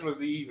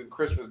Christmas Eve and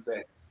Christmas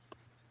Day.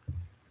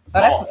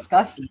 Oh, that's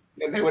disgusting.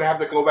 And they would have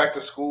to go back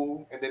to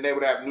school, and then they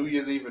would have New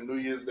Year's Eve and New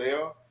Year's Day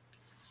off.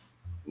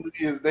 New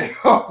Year's Day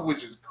off,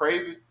 which is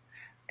crazy.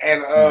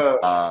 And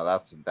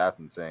that's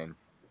insane.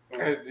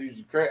 I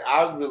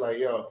would be like,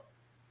 yo,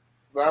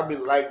 so I'd be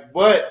like,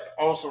 but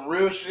on some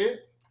real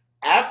shit.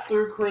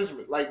 After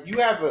Christmas, like you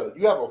have a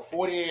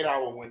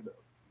 48-hour window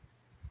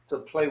to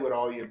play with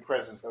all your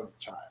presents as a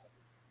child.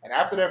 And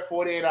after that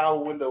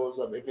 48-hour window is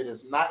up, if it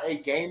is not a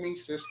gaming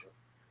system,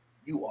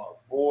 you are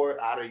bored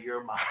out of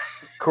your mind.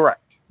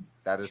 Correct.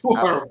 That is you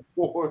are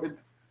bored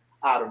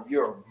out of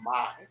your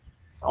mind.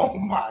 Oh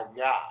my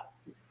God.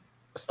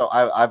 So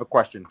I have a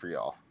question for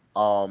y'all.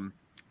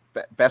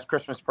 Best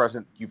Christmas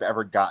present you've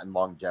ever gotten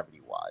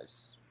longevity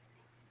wise?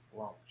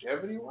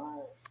 Longevity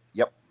wise?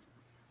 Yep.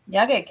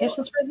 Y'all get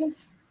Christmas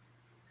presents?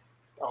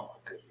 Oh my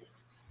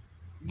goodness.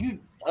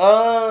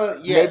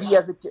 Yes. Maybe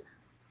as a kid.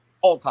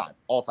 All time.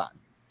 All time?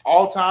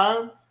 All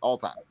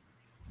time.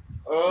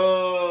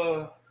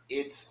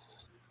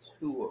 It's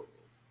two of them.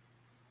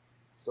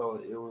 So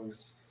it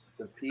was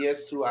the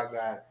PS2 I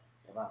got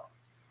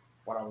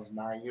when I was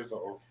 9 years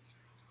old.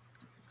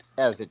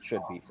 As it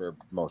should be for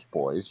most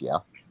boys, yeah.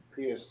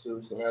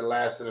 PS2, so that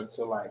lasted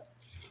until like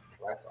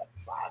 5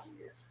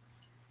 years.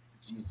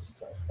 Jesus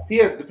Christ.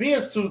 Yeah, the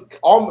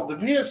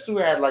PS2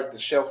 had like the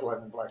shelf life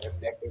of like a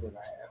decade and a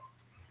half.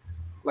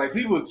 Like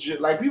people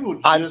just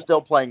I'm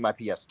still playing my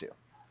PS2.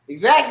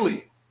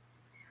 Exactly.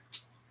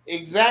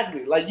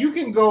 Like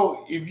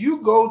if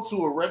you go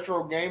to a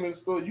retro gaming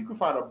store, you can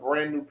find a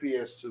brand new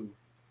PS2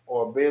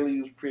 or a barely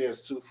used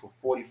PS2 for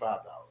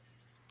 $45.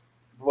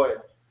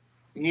 But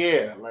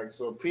yeah, like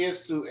so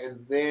PS2,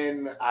 and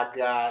then I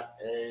got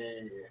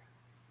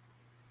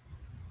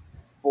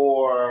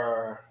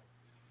for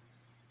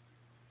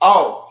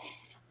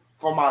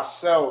for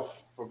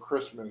myself for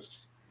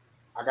Christmas.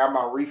 I got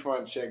my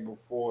refund check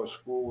before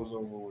school was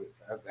over with,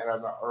 and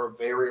as a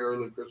very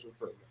early Christmas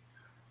present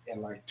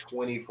in like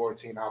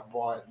 2014, I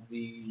bought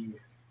the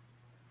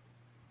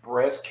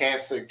breast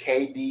cancer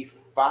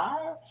KD5s.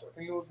 I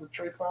think it was the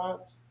Tray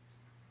 5s.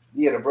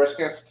 Yeah, the breast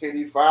cancer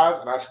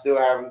KD5s, and I still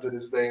have them to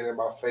this day. And they're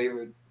my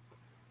favorite.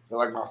 They're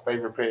like my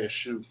favorite pair of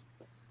shoes.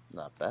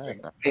 Not bad.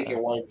 Like not pink bad.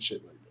 and white and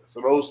shit like that.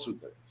 So those two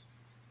things.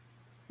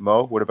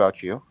 Mo, what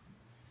about you?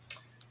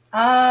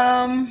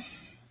 Damn,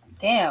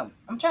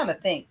 I'm trying to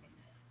think.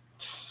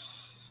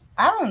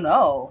 I don't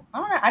know.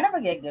 I never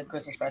get good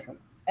Christmas present.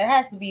 It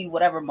has to be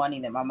whatever money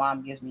that my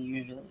mom gives me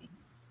usually.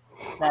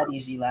 That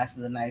usually lasts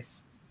a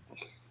nice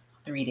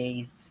 3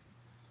 days.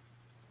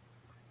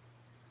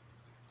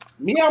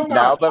 Me, I'm Now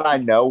not. that I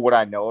know what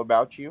I know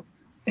about you,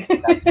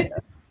 that's fair.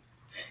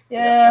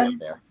 Yeah. That's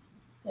fair.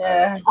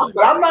 Yeah.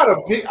 But I'm not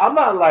a big. I'm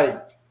not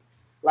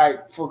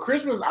like for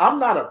Christmas. I'm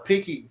not a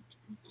picky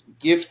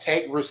gift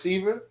take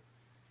receiver.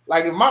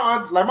 Like if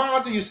my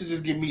auntie used to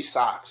just give me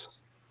socks.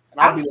 And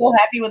I'm so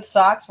happy with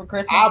socks for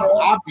Christmas.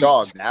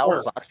 Dog,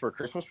 now socks for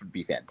Christmas would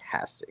be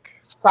fantastic.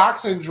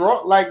 Socks and draw.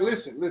 Like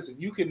listen.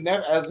 You can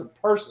never, as a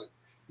person,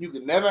 you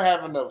can never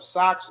have enough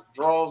socks,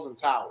 drawers, and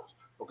towels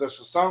because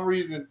for some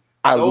reason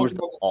I lose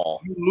them all.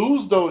 You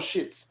lose those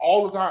shits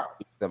all the time.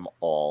 Them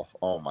all.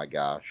 Oh my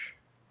gosh.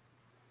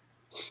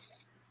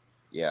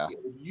 Yeah.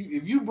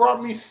 If you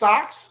brought me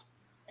socks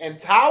and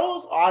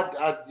towels,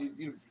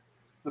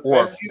 the or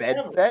best a bed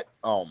set.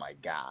 Oh my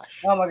gosh.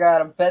 Oh my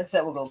god, a bed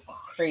set will go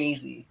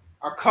crazy.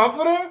 A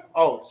comforter?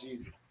 Oh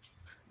Jesus.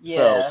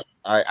 Yeah. So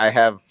I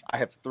have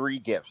 3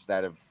 gifts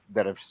that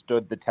have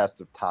stood the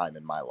test of time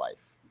in my life.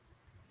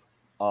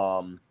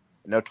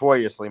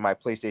 Notoriously, my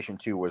PlayStation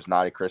 2 was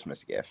not a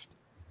Christmas gift.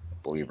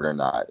 Believe it or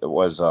not, it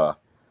was a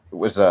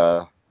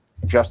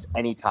just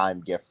any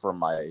time gift from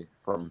my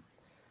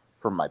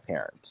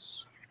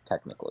parents.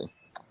 Technically,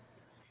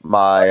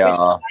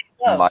 my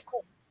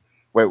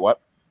wait,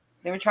 what?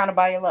 They were trying to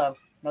buy your love,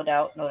 no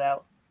doubt.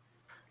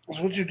 That's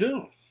what you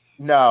do.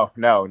 No.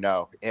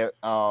 It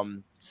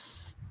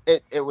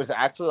was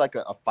actually like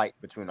a fight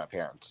between my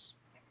parents.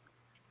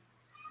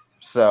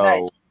 So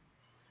Nice.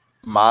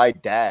 my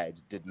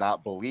dad did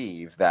not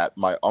believe that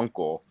my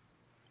uncle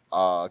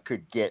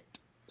could get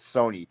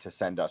Sony to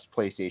send us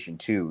PlayStation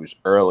 2s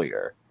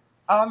earlier.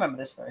 Oh, I remember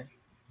this story.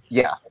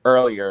 Yeah,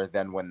 earlier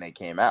than when they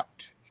came out.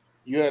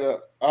 You had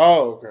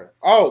okay.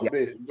 Oh, yeah.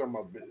 Biz. You're talking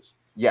about Biz.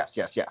 Yes.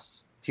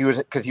 He was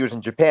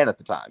in Japan at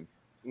the time.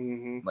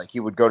 Mm-hmm. Like he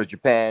would go to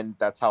Japan.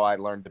 That's how I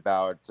learned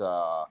about.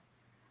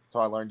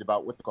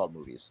 What's it called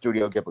movies,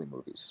 Studio Ghibli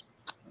movies.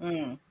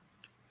 Mm.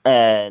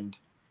 And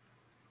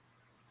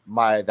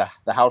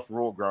the house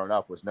rule growing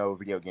up was no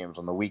video games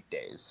on the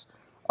weekdays.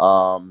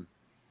 So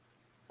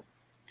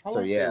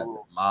yeah,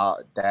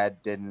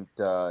 dad didn't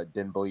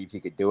believe he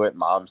could do it.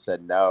 Mom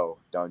said no,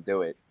 don't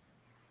do it.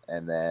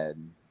 And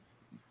then,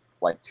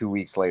 like 2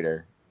 weeks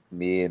later,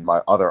 me and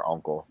my other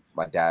uncle,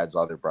 my dad's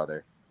other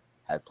brother,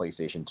 had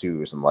PlayStation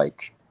 2s and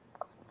like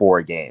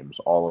 4 games,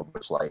 all of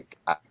which like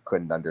I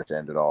couldn't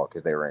understand at all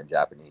because they were in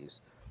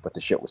Japanese, but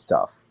the shit was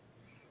tough.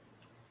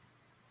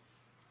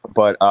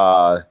 But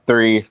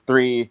three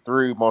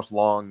most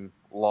longevity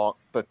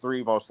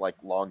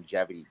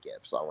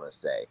gifts, I want to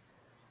say.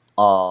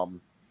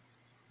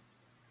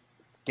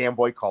 Game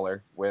Boy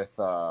Color with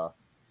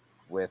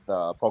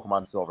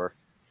Pokemon Silver.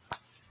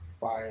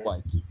 Fire.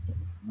 Like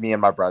me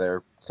and my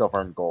brother, Silver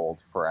and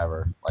Gold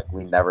forever. Like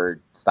we never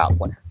stopped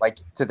playing. Like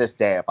to this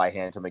day, if I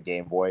hand him a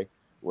Game Boy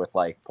with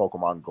like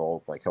Pokemon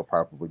Gold, like he'll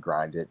probably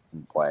grind it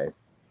and play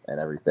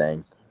and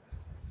everything.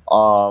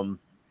 Those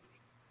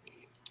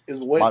are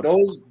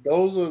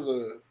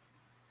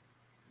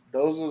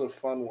the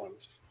fun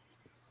ones.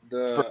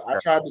 I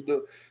tried to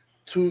do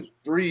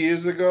 2-3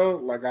 years ago.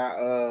 Like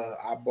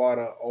I bought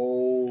a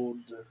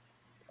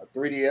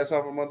 3DS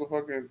off a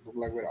motherfucker,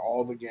 like with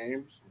all the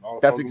games.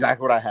 That's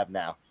exactly what I have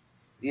now.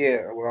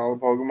 Yeah, with all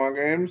the Pokemon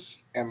games,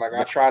 and like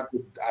I tried to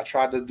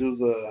do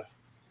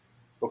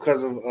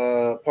because of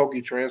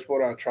Poke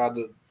Transport. I tried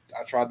to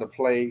tried to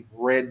play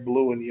red,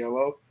 blue, and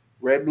yellow.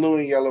 Red, blue,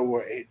 and yellow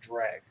were a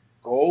drag.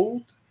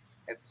 Gold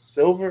and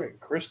silver and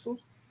crystal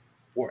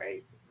were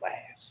a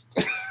blast.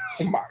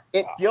 Oh my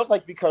It god. feels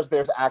like because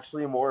there's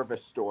actually more of a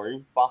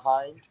story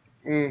behind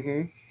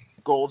Mm-hmm.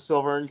 gold,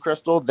 silver, and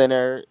crystal than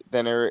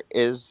there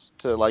is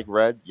to like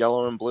red,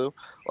 yellow, and blue.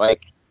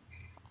 Like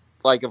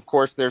of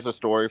course there's a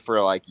story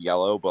for like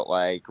yellow, but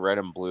like red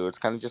and blue, it's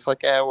kind of just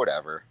like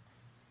whatever.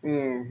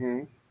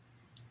 Mm-hmm.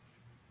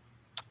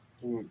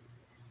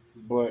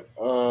 But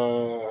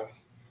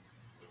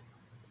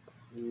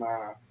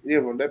nah. Yeah,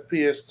 but that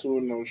PS2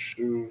 and those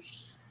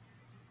shoes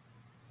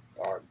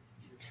are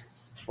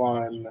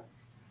fun.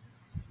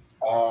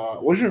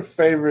 What's your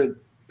favorite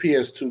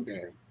PS2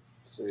 game?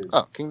 Sid?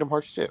 Oh, Kingdom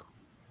Hearts 2.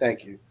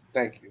 Thank you.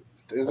 Thank you. Uh,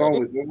 There's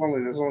only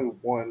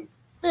one.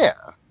 yeah,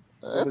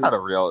 There's only it's not a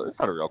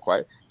real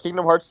quiet.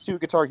 Kingdom Hearts 2,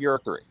 Guitar Hero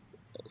 3.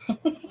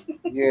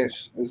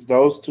 yes, it's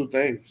those two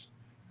things.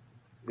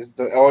 It's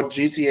the or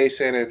GTA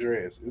San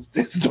Andreas. It's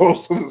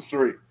those are the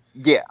three.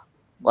 Yeah,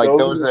 like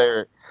Those are those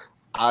are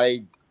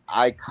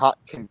I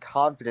can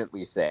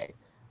confidently say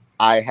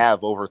I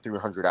have over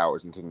 300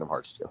 hours in Kingdom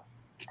Hearts 2.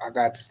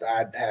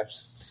 I'd have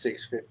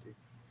 650.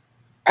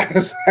 I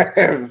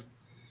have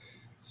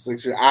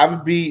 6.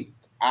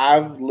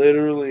 I've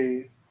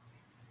literally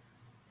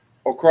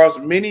across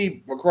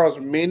many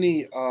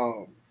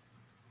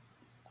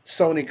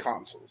Sony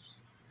consoles.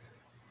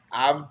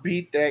 I've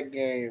beat that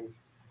game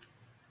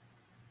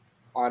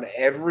on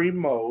every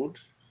mode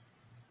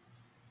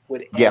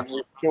with Yeah,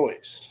 every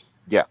choice.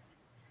 yeah,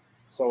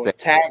 So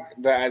attack,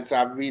 that's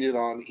I beat it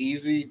on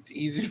easy,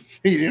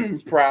 medium,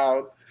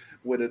 proud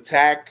with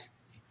attack,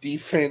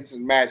 defense,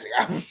 and magic.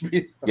 I beat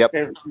it on yep,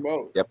 every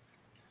mode, yep.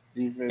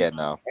 Yeah, defense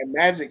no, and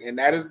magic, and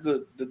that is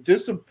the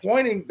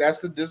disappointing. That's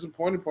the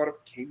disappointing part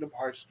of Kingdom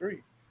Hearts 3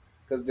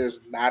 because there's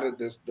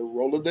the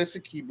Rolodex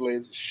of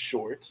Keyblades is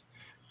short,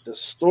 the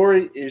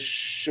story is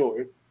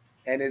short,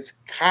 and it's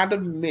kind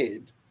of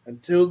mid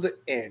until the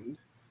end,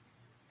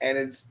 and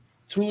it's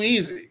too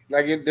easy.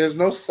 Like there's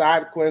no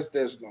side quest,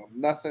 there's no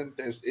nothing.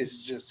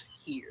 It's just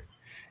here,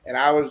 and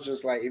I was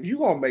just like, if you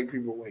gonna make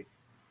people wait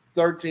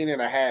 13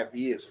 and a half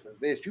years for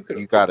this, you could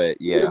you have put got it.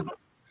 Yeah,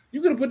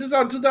 you could have put this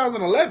out in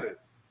 2011.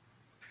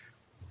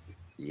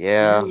 You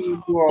yeah.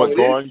 didn't do all But of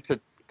this.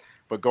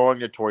 going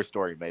to Toy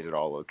Story made it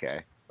all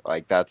okay.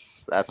 Like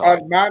that's how.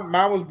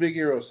 Mine was Big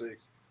Hero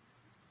 6.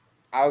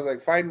 I was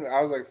like fighting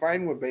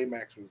with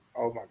Baymax was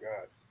oh my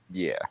god.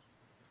 Yeah,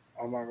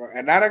 Oh my god.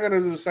 And now they're gonna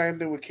do the same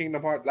thing with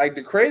Kingdom Hearts. Like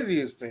the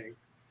craziest thing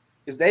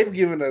is they've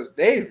given us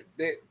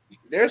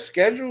their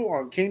schedule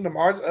on Kingdom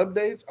Hearts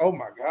updates. Oh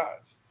my god.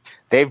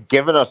 they've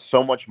given us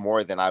so much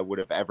more than I would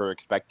have ever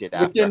expected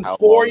after Within how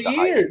 4 long the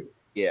hype. years.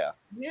 Yeah,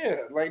 Yeah,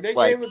 like they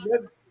like gave us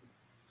that.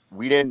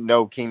 we didn't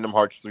know Kingdom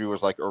Hearts 3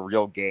 was like a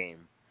real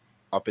game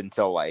up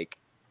until like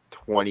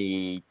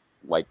 20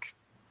 like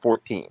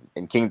 14,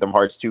 and Kingdom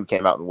Hearts 2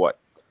 came out in what,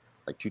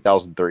 like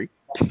 2003.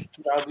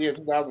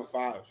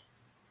 2005.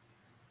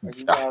 Like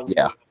 2000,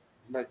 Yeah,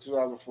 like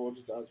 2004,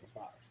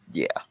 2005.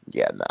 yeah,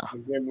 yeah. No,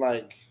 And then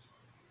like,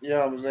 you know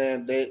what I'm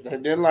saying? They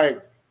then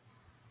like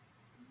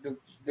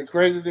the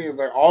crazy thing is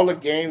like all the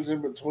games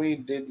in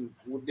between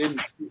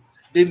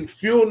didn't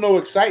fuel no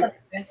excitement.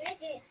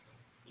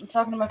 I'm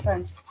talking to my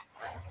friends.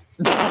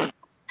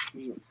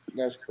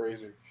 That's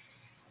crazy.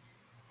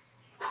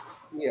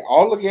 Yeah,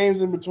 all the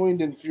games in between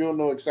didn't fuel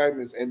no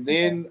excitement. And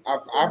then I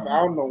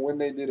don't know when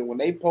they did it. When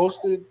they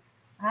posted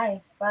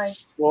Hi, bye.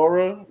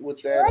 Sora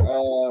with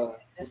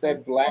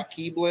that black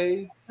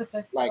keyblade,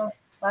 Sister, like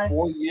bye.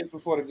 4 years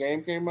before the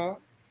game came out,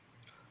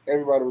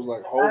 everybody was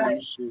like,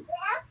 "Holy shit!"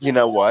 you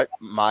know what?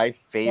 My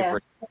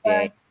favorite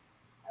Yeah. game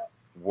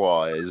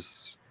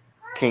was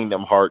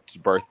Kingdom Hearts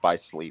Birth by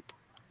Sleep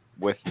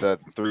with the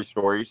three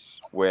stories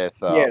with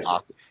Yes.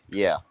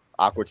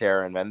 Aqua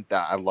Terra, and then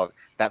I love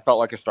that. Felt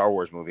like a Star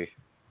Wars movie.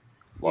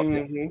 Loved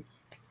it.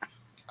 Mm-hmm.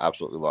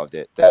 Absolutely loved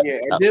it. Yeah,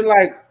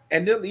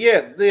 and then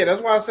yeah.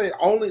 That's why I say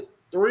only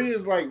 3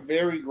 is like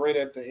very great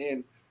at the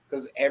end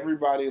because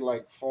everybody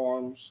like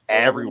forms.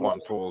 Everyone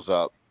pulls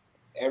up.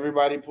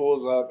 Everybody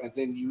pulls up, and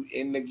then you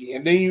end the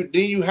and then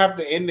you have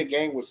to end the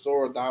game with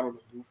Sora, Donald,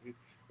 and Goofy,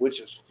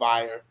 which is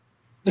fire.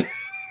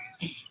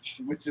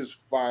 Which is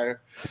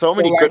fire. So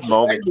many like good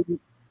moments.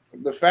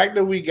 The fact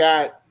that we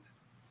got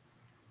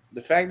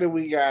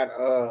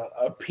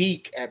a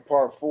peak at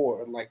part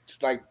 4, like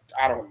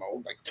I don't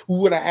know, like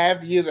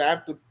 2.5 years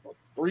after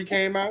 3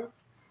 came out,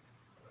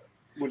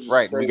 which is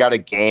Right. crazy. We got a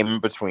game in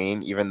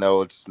between, even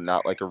though it's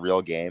not like a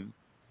real game.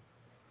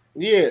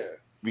 Yeah.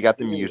 We got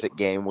the music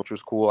game, which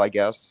was cool, I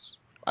guess.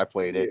 I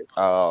played it.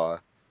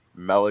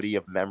 Melody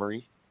of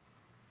Memory.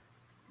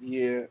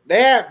 Yeah.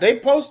 They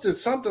posted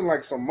something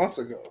like some months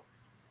ago.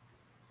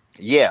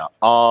 Yeah.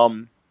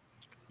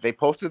 They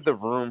posted the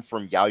room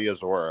from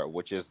Yaoyazora,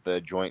 which is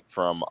the joint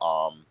from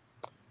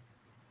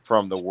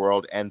The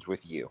World Ends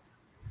With You.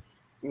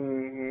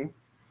 Mm-hmm.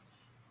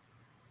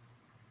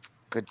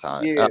 Good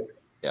time. Yeah.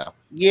 Yeah.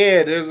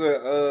 Yeah,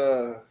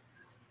 they're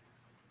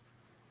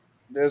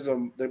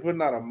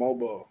putting out a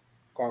mobile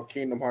called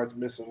Kingdom Hearts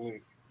Missing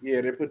Link.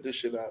 Yeah, they put this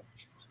shit up.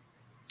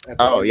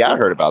 Oh yeah, I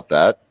heard about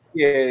that.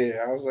 Yeah.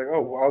 I was like,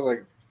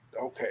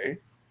 okay.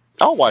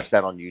 I'll watch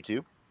that on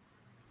YouTube.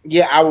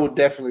 Yeah, I will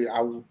definitely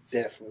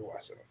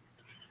watch it.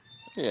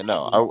 Yeah,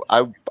 no,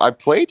 I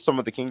played some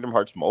of the Kingdom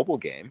Hearts mobile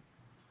game,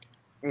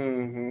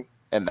 Mm-hmm.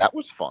 and that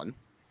was fun.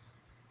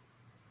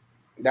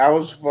 That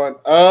was fun.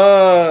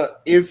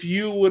 If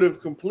you would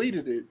have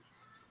completed it,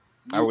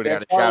 I would have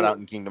got that a shout part, out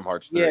in Kingdom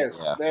Hearts 3.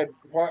 yes, Yeah. that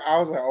part. I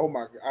was like, oh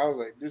my god. I was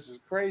like, this is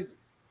crazy.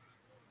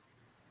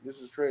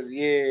 This is crazy.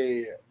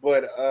 Yeah.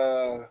 But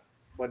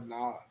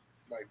nah,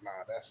 like nah.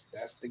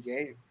 That's the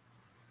game.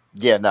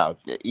 Yeah, no,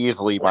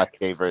 easily my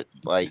favorite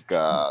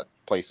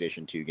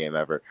PlayStation 2 game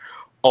ever.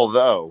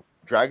 Although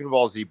Dragon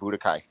Ball Z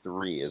Budokai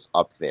 3 is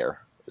up there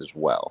as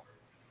well.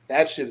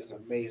 That shit is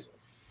amazing.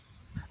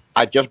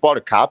 I just bought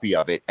a copy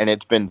of it and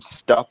it's been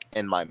stuck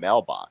in my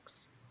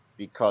mailbox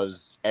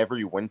because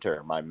every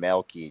winter my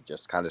mail key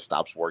just kind of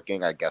stops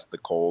working. I guess the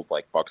cold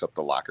like fucks up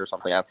the lock or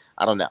something.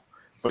 I don't know.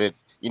 But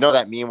you know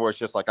that meme where it's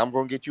just like, I'm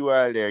going to get you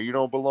out of there. You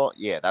don't belong.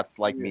 Yeah, that's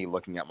like me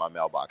looking at my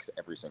mailbox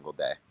every single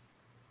day.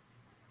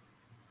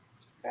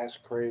 That's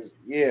crazy.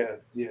 Yeah.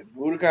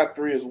 Budokai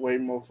 3 is way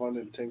more fun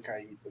than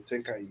Tenkaichi.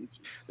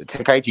 The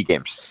Tenkaichi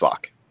games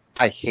suck.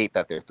 I hate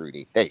that they're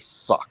 3D. They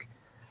suck.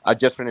 I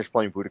just finished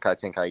playing Budokai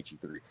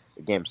Tenkaichi 3.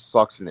 The game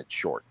sucks and it's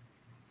short.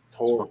 It's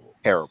horrible.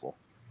 It's terrible.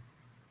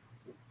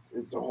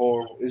 It's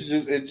horrible. It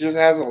just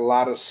has a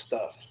lot of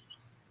stuff.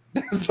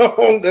 That's the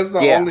only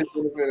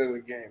benefit of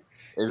the game.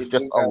 It's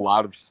just a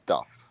lot of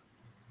stuff.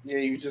 Yeah,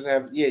 you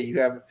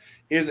have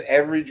here's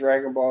every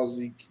Dragon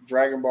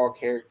Ball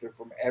character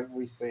from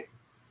everything.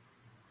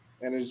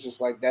 And it's just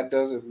like that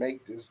doesn't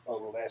make this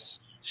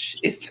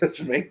it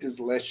doesn't make this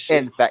less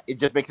shit. In fact, it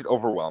just makes it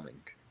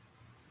overwhelming.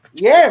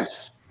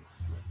 Yes.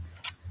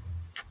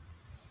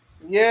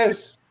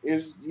 It's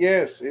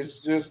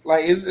just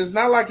like it's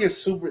not like it's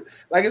Super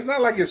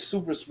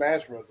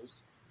Smash Brothers.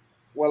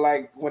 Well,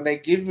 like when they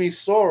give me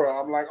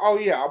Sora, I'm like, oh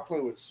yeah, I'll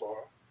play with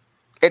Sora.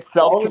 It's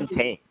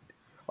self-contained.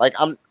 Like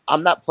I'm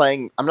not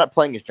playing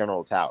as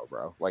General Tao,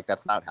 bro. Like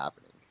that's not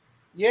happening.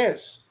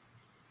 Yes.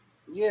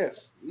 Yeah,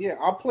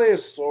 I'll play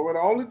as Sora.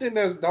 The only thing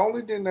that's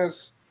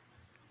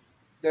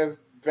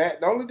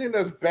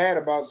bad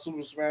about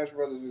Super Smash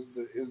Brothers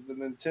is the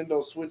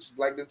Nintendo Switch,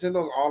 like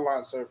Nintendo's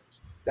online service.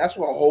 That's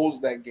what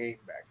holds that game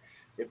back.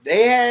 If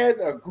they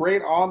had a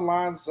great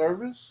online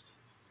service,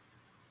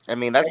 I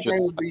mean that's just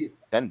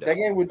Nintendo. That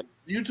game would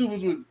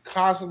YouTubers would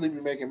constantly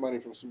be making money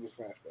from Super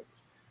Smash Brothers.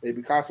 They'd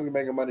be constantly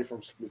making money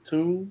from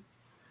Splatoon.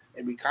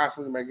 They'd be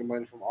constantly making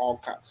money from all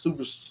kinds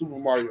Super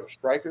Mario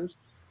Strikers.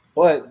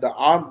 But the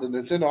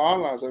Nintendo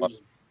Online service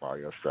is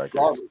Mario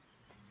Strikers.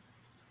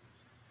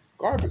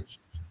 Garbage.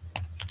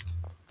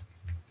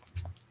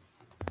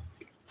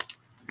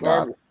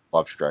 Nah,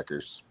 love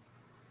Strikers.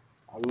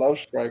 I love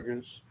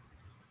Strikers.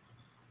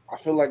 I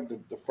feel like the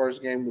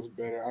first game was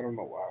better. I don't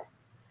know why.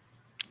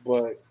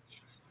 But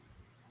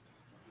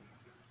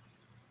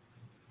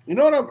you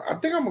know what? I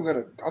think I'm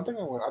gonna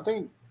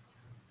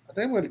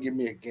give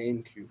me a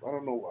GameCube. I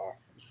don't know why. I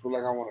just feel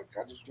like I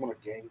just want a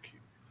GameCube.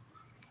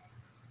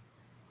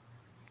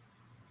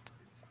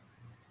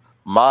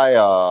 My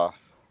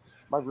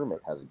roommate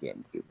has a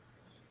GameCube.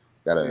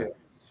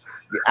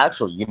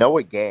 Actually, you know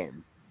what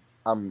game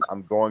I'm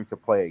going to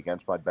play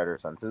against my better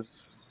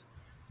senses?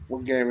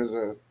 What game is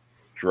that?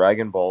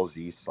 Dragon Ball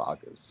Z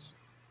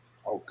Sagas.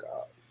 Oh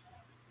god.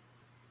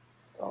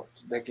 Oh,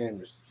 that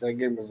game is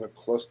a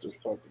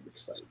clusterfuck of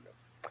excitement.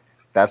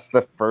 That's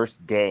the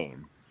first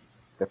game,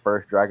 the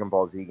first Dragon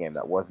Ball Z game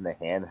that wasn't a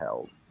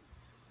handheld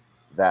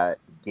that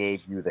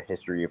gave you the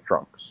history of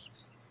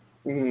Trunks.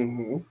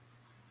 Mm-hmm.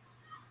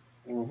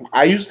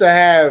 I used to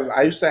have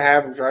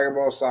Dragon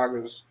Ball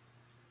Sagas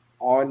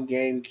on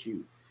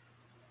GameCube.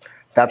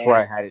 That's where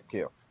I had it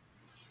too.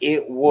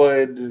 It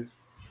would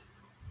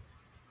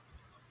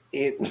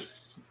let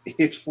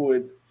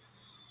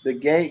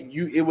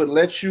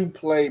you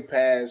play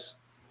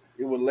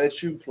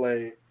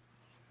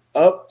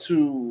up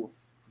to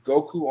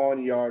Goku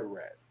on Yard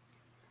Rat.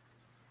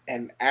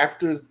 And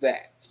after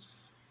that,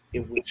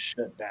 it would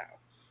shut down.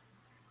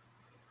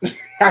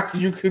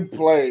 You could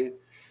play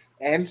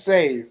and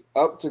save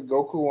up to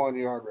Goku on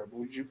Yard Rat,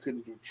 but you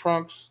couldn't do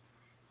Trunks,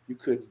 you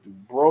couldn't do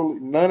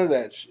Broly, none of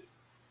that shit.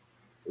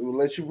 It would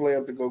let you play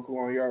up to Goku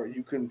on Yard.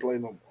 You couldn't play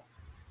no more.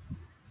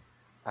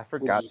 I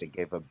forgot they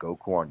gave up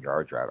Goku on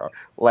Yard Rat.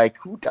 Like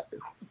who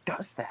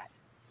does that?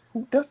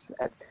 Who does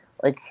that?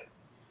 Like,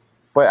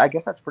 but I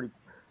guess that's pretty.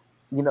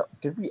 You know,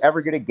 did we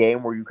ever get a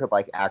game where you could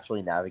like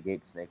actually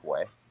navigate Snake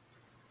Way?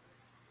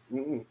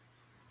 Mm-mm.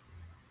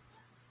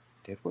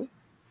 Did we?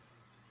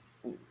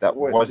 That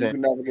wasn't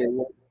you can navigate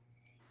what?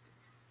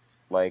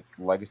 Like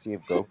Legacy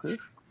of Goku.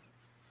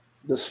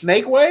 The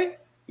Snake Way?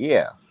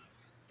 Yeah.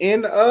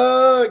 In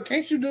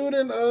can't you do it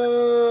in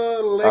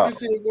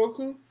Legacy of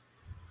Goku?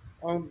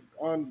 On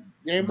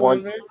Game Boy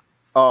Advance?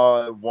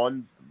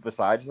 One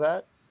besides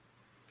that?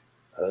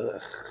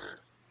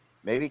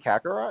 Maybe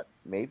Kakarot?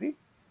 Maybe?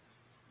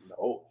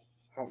 No.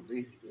 I don't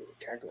think you can do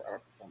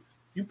Kakarot.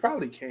 You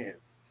probably can.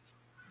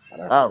 I'd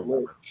have I to don't look.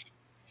 remember.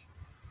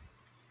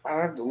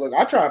 I'd have to look.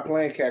 I tried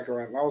playing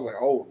Kakarot and I was like,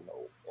 oh no.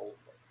 Oh,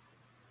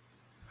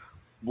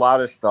 A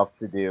lot of stuff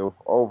to do,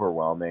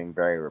 overwhelming,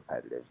 very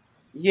repetitive.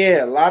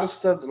 yeah, a lot of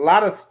stuff. A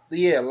lot of.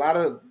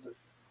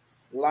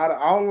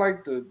 I don't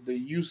like the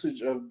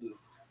usage of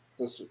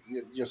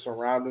your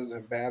surroundings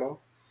in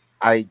battle.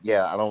 I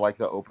don't like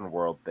the open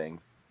world thing,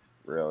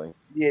 really.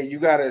 Yeah, you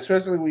gotta,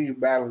 especially when you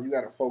battle, you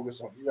gotta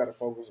focus on. You gotta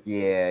focus on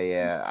killing.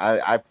 Yeah.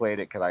 I played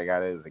it because I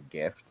got it as a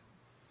gift.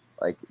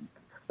 Like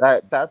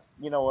that's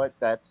you know what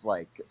that's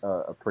like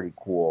a pretty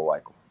cool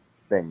like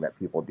thing that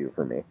people do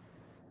for me.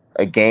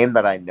 A game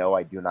that I know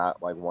I do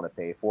not like want to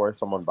pay for.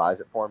 Someone buys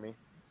it for me.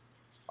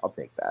 I'll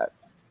take that.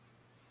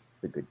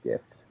 It's a good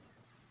gift.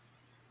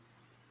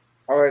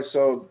 All right,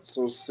 so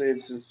Sid,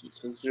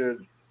 since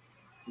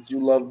you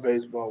love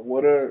baseball,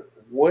 what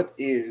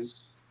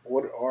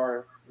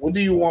do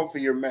you want for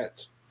your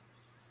Mets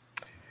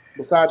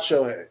besides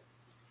Shohei,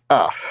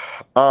 Ah,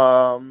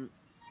 um,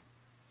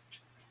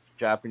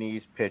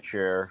 Japanese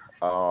pitcher.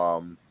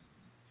 who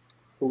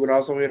can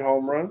also hit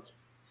home runs?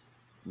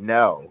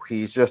 No,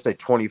 he's just a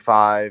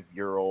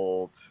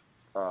 25-year-old.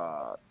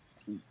 Uh,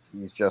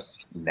 he's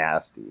just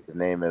nasty. His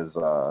name is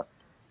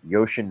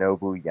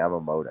Yoshinobu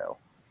Yamamoto.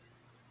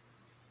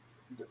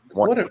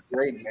 One, What a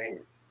great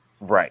name!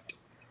 right.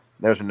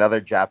 There's another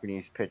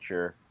Japanese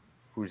pitcher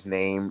whose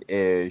name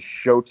is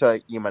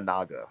Shota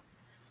Imanaga.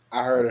 I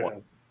I heard of want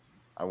him.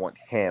 I want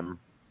him.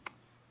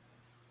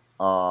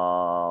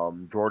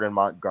 Jordan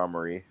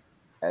Montgomery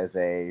as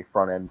a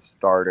front end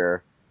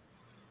starter.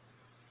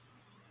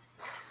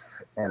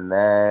 And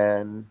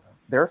then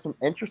there are some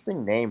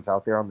interesting names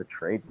out there on the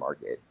trade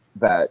market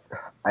that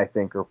I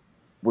think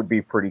would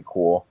be pretty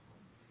cool.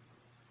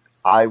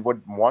 I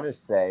would want to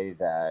say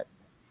that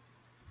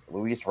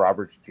Luis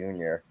Roberts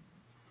Jr.,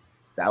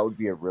 that would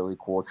be a really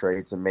cool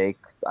trade to make.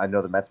 I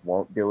know the Mets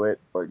won't do it,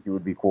 but he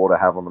would be cool to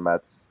have on the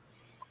Mets.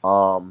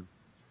 Um,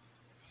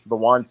 the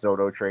Juan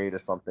Soto trade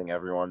is something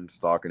everyone's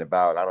talking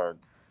about. I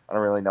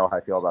don't really know how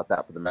I feel about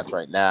that for the Mets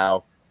right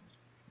now.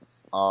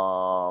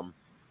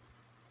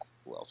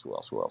 Who else? Who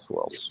else? Who else? Who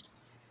else?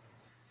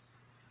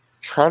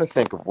 Trying to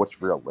think of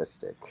what's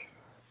realistic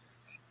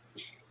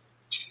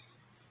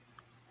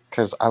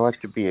because I like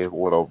to be a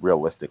little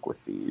realistic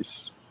with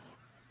these.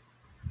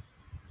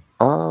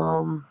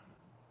 Um,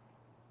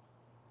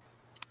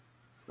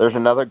 there's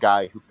another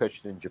guy who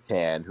pitched in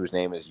Japan whose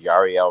name is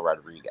Yariel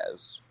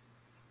Rodriguez,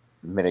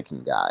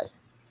 Dominican guy.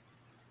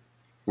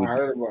 I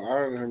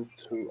heard of him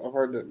too. I've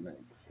heard that name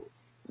before.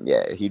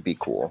 Yeah, he'd be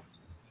cool.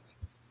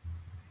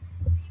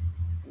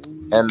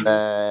 And Mm,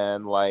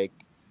 then like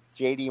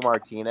JD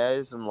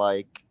Martinez and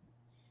like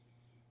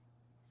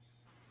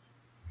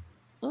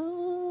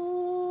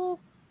mm,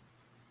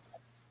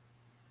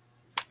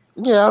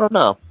 yeah, I don't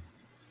know.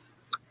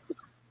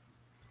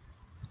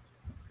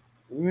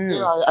 yeah.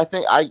 Yeah, I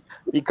think I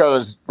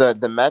because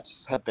the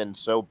Mets have been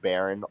so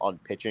barren on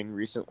pitching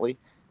recently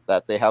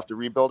that they have to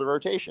rebuild a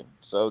rotation.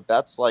 So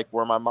that's like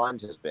where my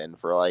mind has been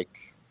for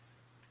like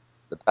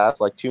the past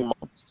like 2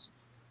 months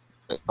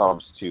when it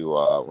comes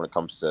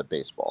to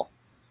baseball.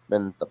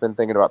 I've been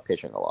thinking about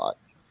pitching a lot.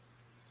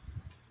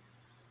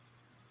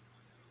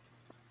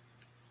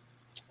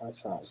 That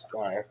sounds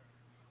fire.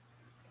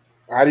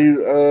 How do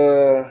you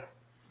uh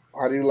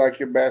how do you like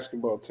your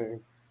basketball team?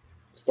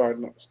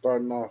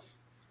 Starting off.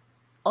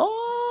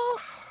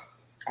 Uh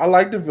I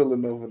like the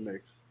Villanova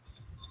Knicks.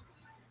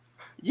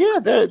 yeah,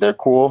 they're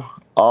cool.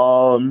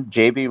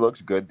 JB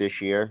looks good this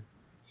year.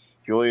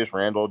 Julius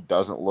Randle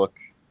doesn't look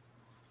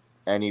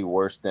any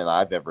worse than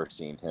I've ever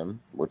seen him,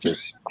 which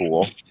is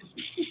cool.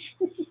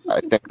 I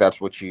think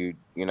that's what you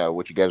get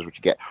is what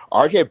you get.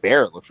 RJ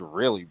Barrett looks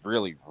really,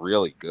 really,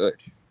 really good.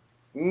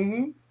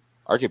 Mm-hmm.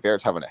 RJ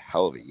Barrett's having a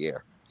hell of a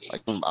year.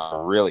 Like I'm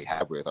really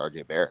happy with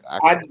RJ Barrett. I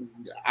Actually,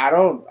 I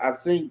don't. I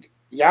think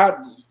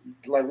y'all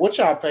like what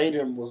y'all paid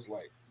him was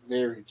like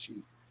very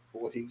cheap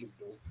for what he can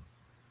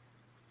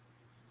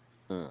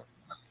do. mm.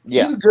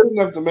 Yeah, He's good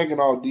enough to make an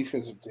all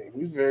defensive team.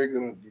 He's very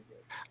good on defense.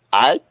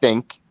 I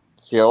think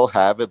he'll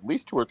have at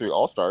least 2 or 3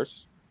 All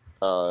Stars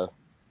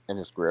in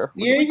his career,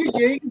 which will be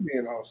cool. Yeah, he can be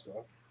an all star.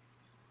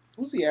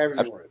 Who's the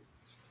average right?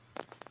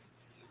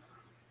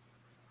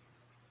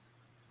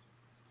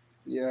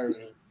 Yeah,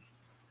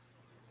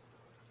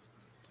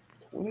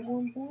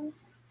 21 points.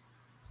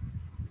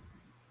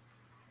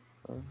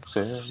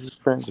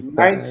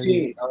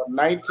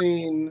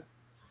 19,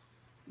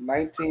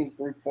 19,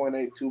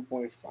 3.8,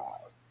 2.5.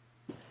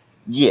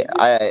 Yeah,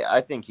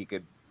 I think he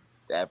could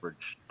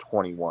average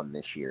 21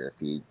 this year if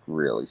he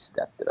really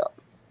stepped it up.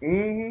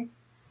 Mm-hmm.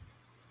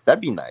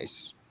 That'd be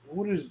nice.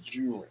 What is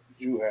Jew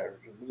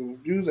averaging? Because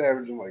Jew's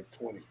averaging like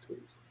 22.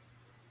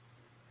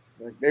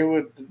 Like the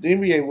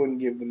NBA wouldn't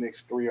give the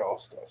Knicks 3 All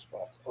Star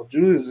spots. Oh,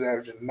 Jew is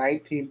averaging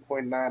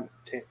 19.9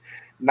 10,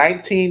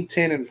 19,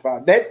 10, and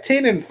 5. That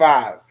 10 and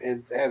 5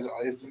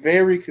 is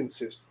very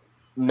consistent.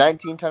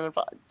 19, 10, and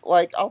 5.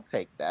 Like, I'll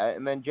take that.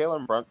 And then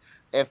Jalen Brunson,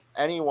 if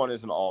anyone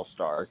is an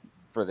all-star,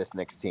 for this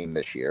Knicks team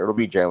this year. It'll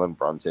be Jalen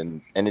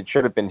Brunson, and it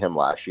should have been him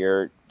last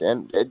year,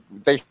 and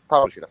they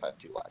probably should have had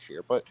 2 last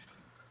year. But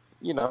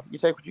you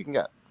take what you can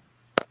get.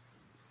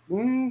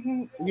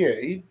 Mm-hmm.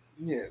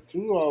 Yeah,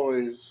 Drew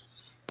always.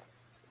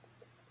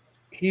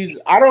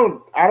 People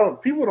don't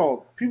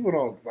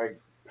like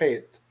pay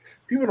it.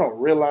 People don't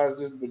realize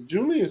this, but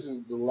Julius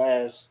is the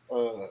last.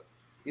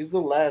 He's the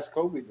last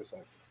Kobe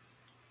disciple.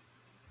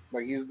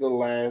 Like he's the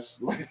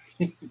last. Like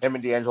him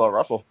and D'Angelo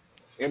Russell.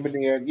 him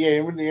and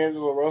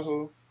D'Angelo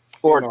Russell.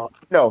 Or no.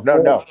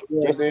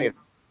 Jason Tatum.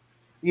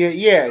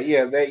 Yeah.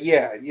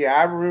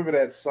 I remember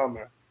that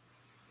summer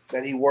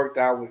that he worked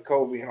out with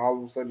Kobe, and all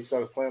of a sudden he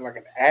started playing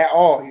like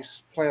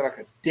he's playing like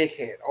a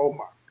dickhead. Oh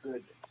my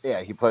goodness.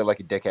 Yeah, he played like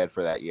a dickhead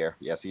for that year.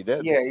 Yes, he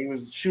did. Yeah, he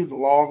was shooting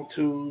long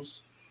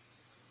twos.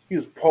 He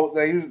was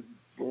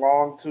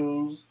long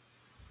twos,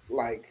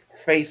 like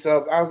face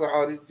up. I was like,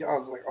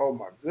 oh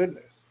my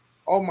goodness.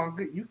 Oh my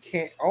god, you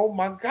can't. Oh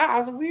my god, I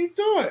was like, what are you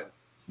doing?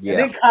 Yeah.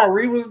 And then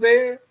Kyrie was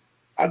there.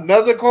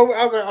 Another Kobe.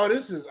 I was like, oh,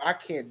 I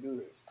can't do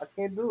it. I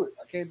can't do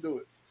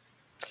it.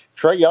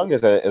 Trae Young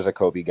is a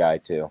Kobe guy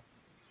too.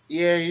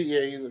 Yeah,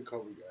 he's a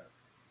Kobe guy.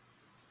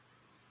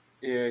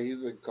 Yeah,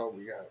 he's a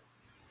Kobe guy.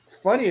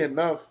 Funny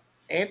enough,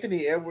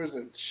 Anthony Edwards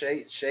and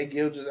Shai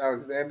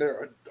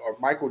Gilgeous-Alexander are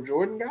Michael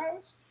Jordan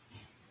guys.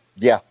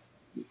 Yeah,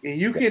 and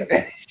you can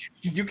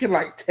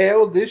like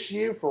tell this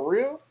year for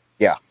real.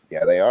 Yeah,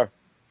 they are.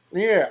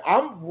 Yeah,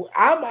 I'm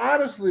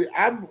honestly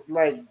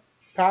like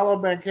Paolo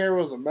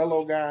Banchero's a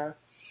mellow guy.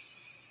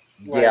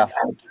 Like, yeah,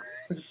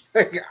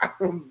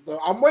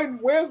 I'm waiting.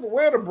 Where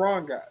the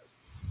Braun guys?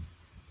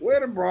 Where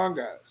the Braun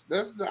guys?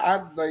 There's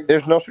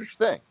no such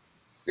thing.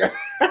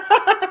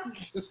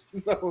 Just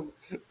no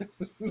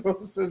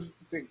such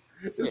thing.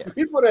 It's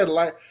people that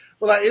like,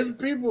 but like it's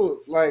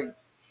people like.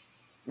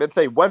 Let's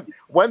say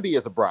Wemby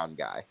is a Braun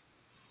guy.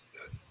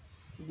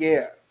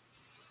 Yeah.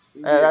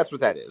 That's what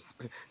that is.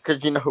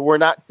 Because we're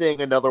not seeing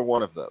another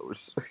one of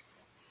those.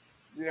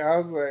 Yeah, I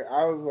was like,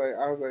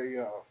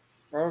 yo,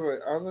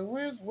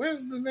 where's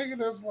the nigga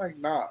that's like,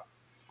 nah,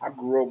 I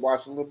grew up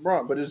watching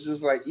LeBron, but it's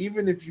just like,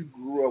 even if you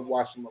grew up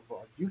watching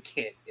LeBron, you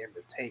can't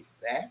imitate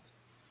that.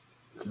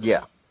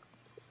 Yeah,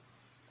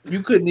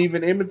 you couldn't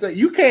even imitate.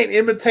 You can't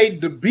imitate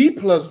the B+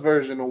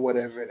 version or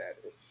whatever that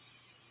is.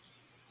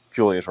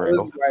 Julius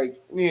Randle.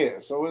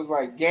 So it's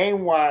like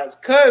game wise,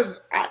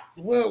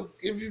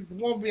 if you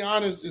want to be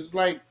honest, it's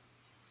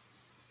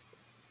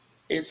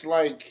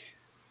like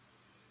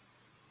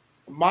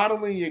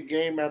modeling your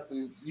game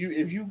after you.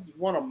 If you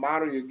want to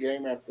model your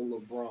game after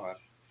LeBron,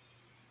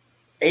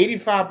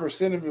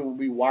 85% of it will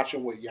be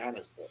watching what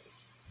Giannis does.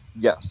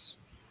 Yes,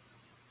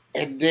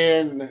 and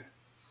then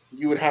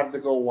you would have to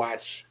go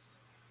watch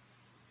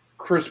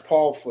Chris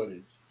Paul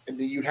footage, and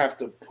then you'd have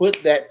to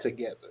put that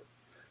together.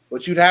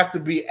 But you'd have to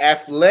be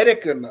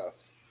athletic enough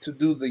to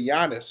do the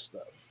Giannis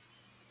stuff.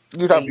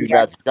 You'd have to be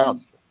Magic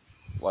Johnson.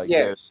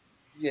 Yes.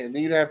 Yeah, and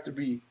then you'd have to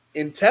be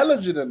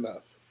intelligent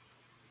enough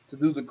to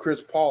do the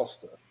Chris Paul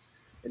stuff.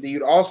 And then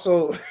you'd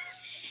also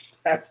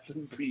have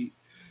to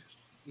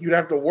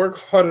work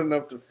hard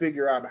enough to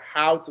figure out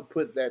how to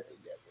put that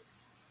together.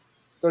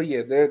 So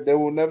yeah, there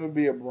will never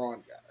be a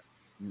Braun guy.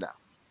 No.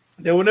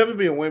 There will never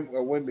be a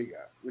Wemby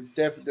guy.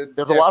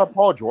 There's a lot of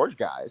Paul George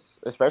guys,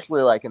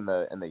 especially like in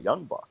the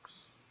Young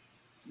Bucks.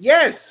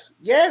 Yes,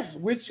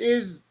 which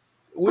is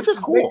cool.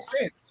 Makes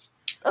sense.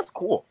 That's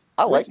cool.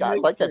 I like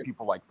that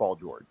people like Paul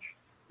George.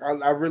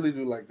 I really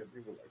do like that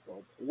people like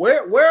Paul.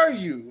 Where are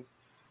you?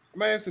 I'm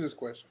gonna answer this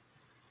question.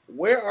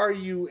 Where are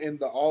you in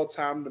the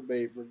all-time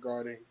debate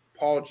regarding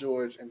Paul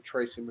George and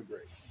Tracy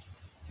McGrady?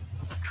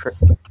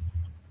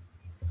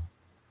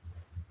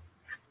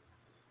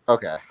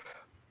 Okay.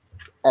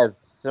 As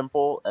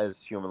simple as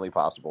humanly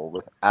possible,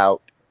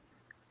 without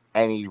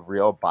any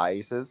real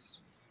biases,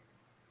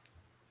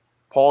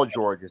 Paul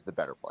George is the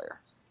better player.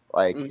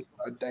 Like,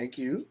 thank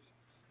you.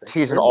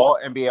 He's an all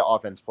NBA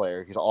offense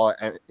player. He's all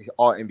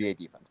NBA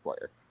defense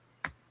player.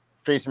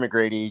 Tracy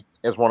McGrady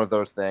is one of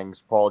those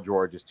things. Paul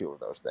George is 2 of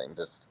those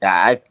things.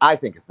 I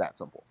think it's that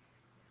simple.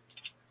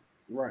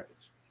 Right.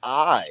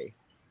 I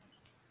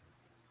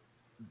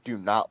do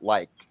not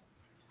like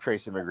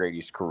Tracy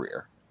McGrady's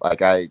career.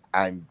 Like I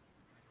am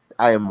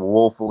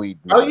woefully.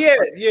 Oh yeah.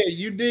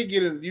 You did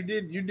get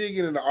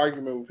in an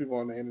argument with people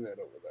on the internet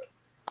over that.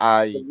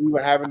 We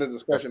were having a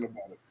discussion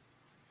about it,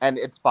 and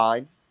it's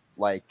fine.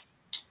 Like,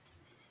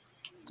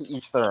 to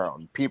each their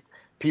own.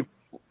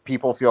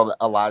 People feel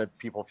a lot of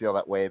people feel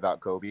that way about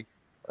Kobe.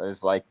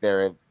 It's like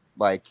they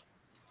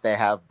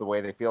have the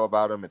way they feel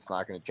about him. It's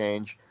not going to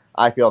change.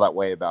 I feel that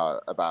way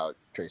about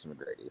Tracy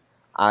McGrady.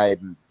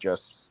 I'm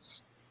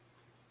just,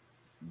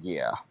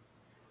 yeah.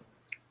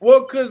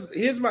 Well, because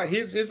here's my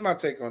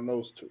take on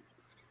those 2.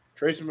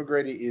 Tracy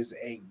McGrady is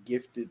a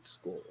gifted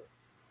scorer.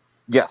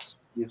 Yes,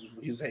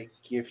 he's a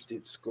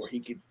gifted scorer. He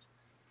could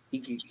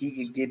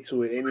get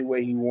to it any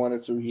way he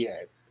wanted to. He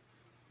had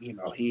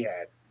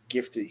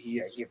gifted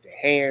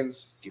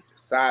hands,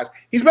 gifted size.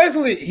 He's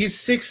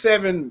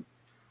 6'7".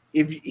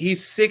 If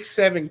he's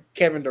 6'7",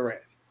 Kevin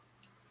Durant.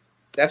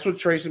 That's what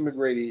Tracy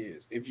McGrady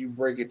is. If you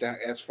break it down,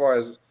 as far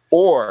as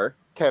or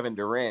Kevin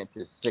Durant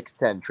is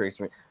 6'10",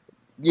 Tracy.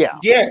 Yeah.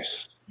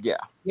 Yes. Yeah.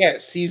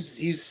 Yes.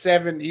 He's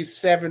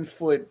 7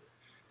 foot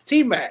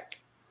T-Mac.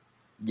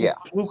 Yeah.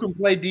 Who can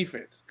play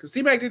defense? Because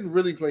T-Mac didn't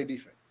really play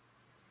defense.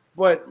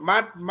 But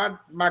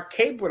my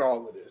cape with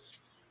all of this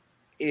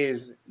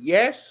is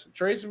yes,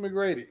 Tracy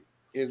McGrady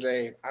is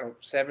a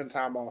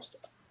 7-time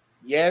All-Star.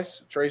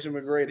 Yes, Tracy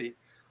McGrady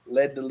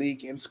led the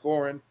league in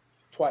scoring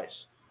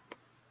twice.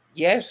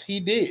 Yes, he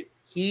did.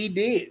 He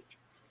did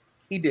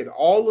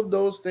all of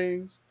those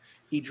things.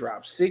 He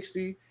dropped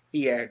 60.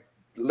 He had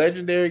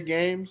legendary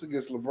games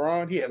against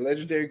LeBron. He had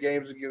legendary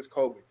games against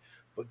Kobe.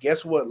 But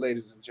guess what,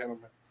 ladies and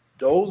gentlemen?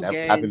 Those Never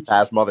games happened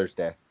past Mother's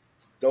Day.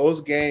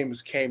 Those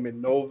games came in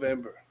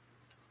November.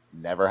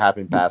 Never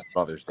happened past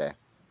Mother's Day.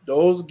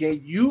 Those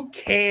games, you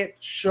can't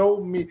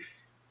show me.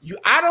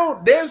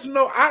 There's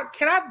no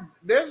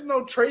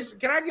Tracy.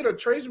 Can I get a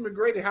Tracy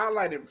McGrady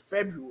highlight in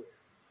February?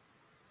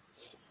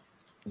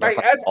 Like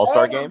that's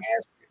All-Star game.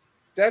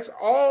 That's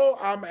all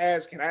I'm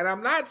asking. And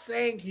I'm not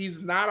saying he's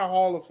not a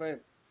Hall of Famer,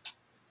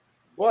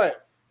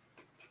 but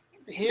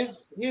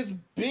his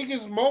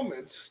biggest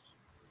moments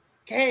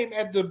came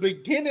at the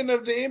beginning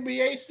of the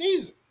NBA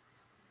season.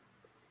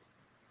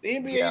 The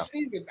NBA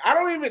season. I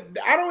don't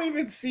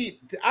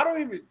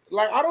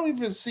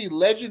even see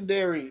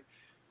legendary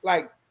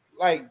like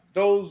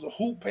those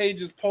hoop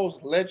pages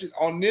post legend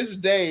on this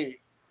day,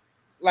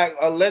 like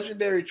a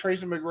legendary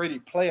Tracy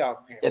McGrady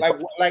playoff game.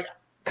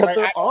 Because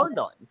there are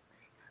none.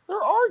 There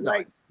are none.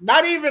 Like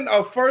not even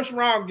a first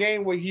round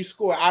game where he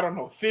scored,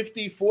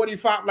 50,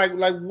 45,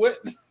 like what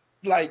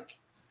like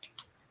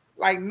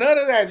none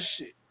of that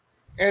shit.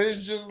 And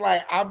it's just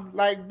like I'm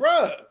like,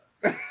 bruh.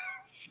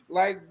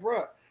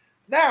 bruh.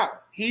 Now,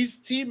 he's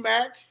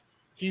T-Mac.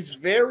 He's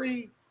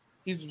very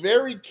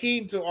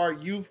keen to our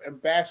youth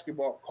and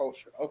basketball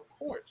culture, of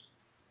course.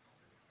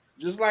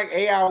 Just like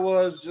AI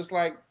was, just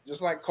like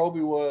Kobe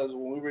was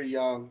when we were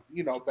young,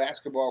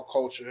 basketball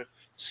culture,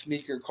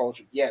 sneaker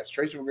culture. Yes,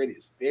 Tracy McGrady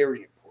is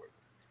very important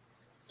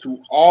to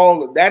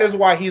all of that. Is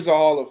why he's a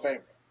Hall of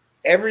Famer.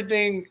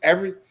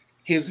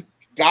 His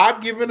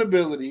God-given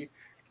ability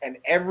and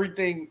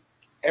everything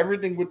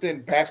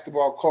within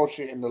basketball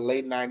culture in the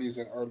late 90s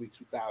and early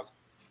 2000s.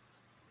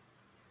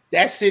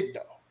 That's it,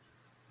 though.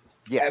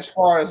 Yeah. As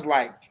far as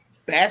like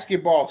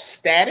basketball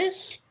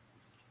status,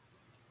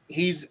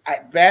 he's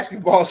at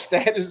basketball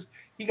status.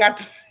 He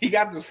got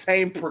the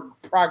same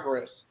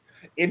progress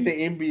in the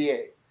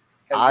NBA.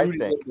 I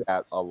think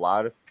that a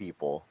lot of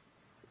people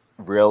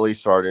really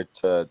started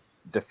to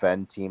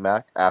defend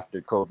T-Mac after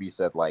Kobe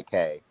said, like,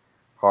 "Hey,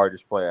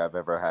 hardest player I've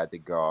ever had to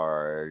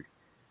guard.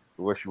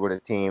 Wish we would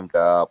have teamed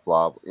up."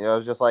 Blah, blah.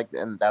 It's just like,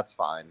 and that's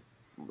fine.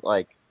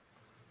 Like,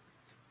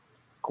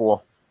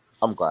 cool.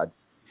 I'm glad.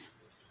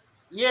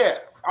 Yeah.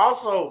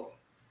 Also,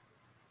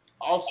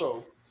 I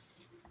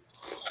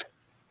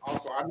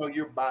know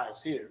you're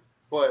biased here,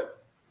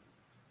 but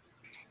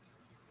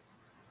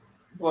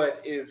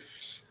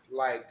if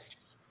like,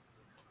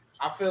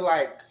 I feel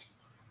like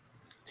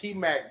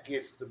T-Mac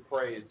gets the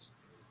praise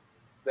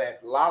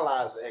that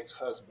Lala's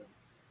ex-husband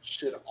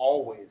should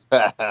always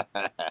get.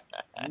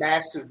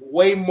 Massive,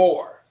 way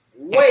more.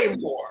 Like,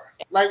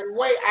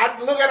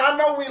 I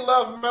know we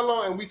love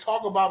Melo and we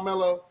talk about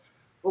Melo,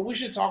 but we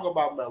should talk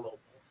about Melo.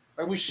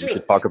 Like we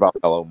should talk about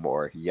Melo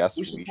more. Yes,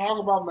 we should talk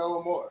about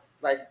Melo more.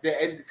 Like,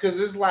 because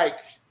it's like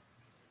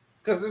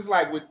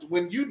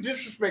when you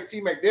disrespect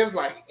T-Mac, there's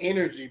like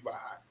energy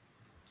behind.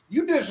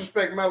 You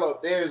disrespect Melo,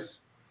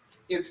 it's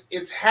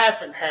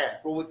half and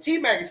half. But with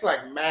T-Mac, it's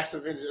like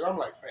massive energy. I'm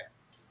like, fam.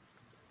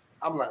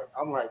 I'm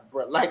like,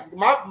 bro. Like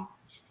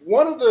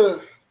one of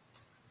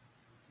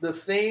the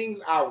things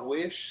I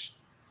wish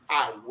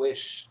the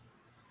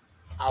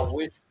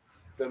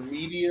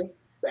media,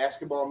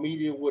 basketball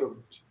media, would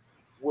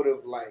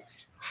have like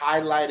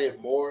highlighted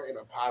more in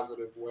a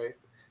positive way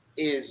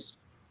is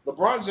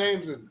LeBron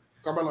James and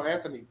Carmelo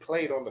Anthony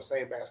played on the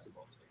same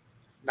basketball team.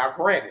 Now,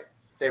 granted,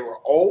 they were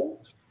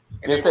old.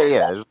 And it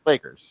was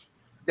Lakers.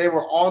 They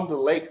were on the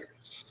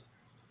Lakers,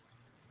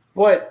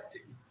 but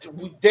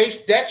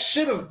that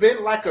should have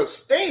been like a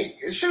thing.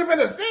 It should have been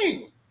a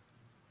thing.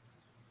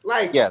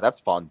 Like, yeah, that's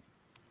fun.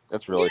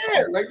 That's really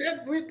fun. Like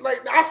that.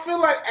 I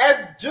feel like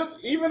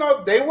even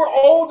though they were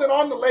old and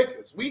on the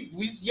Lakers,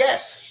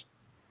 yes.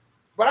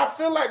 But I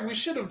feel like we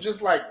should have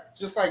just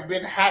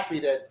been happy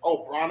that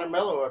Bron and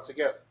Melo are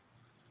together.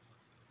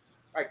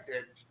 Like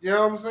that, you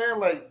know what I'm saying?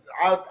 Like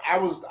I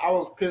was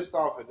pissed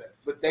off at that,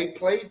 but they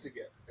played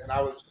together, and I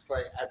was just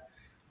like,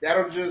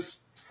 that'll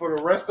just for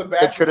the rest of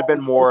basketball. It should have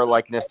been more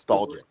like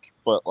nostalgic,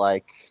 but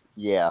like,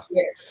 yeah,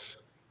 yes,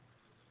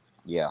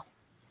 yeah,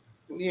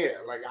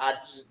 like I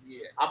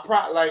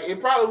probably like it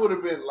probably would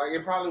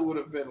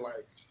have been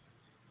like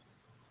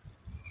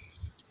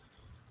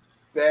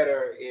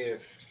better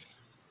if.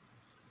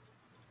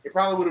 It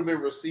probably would have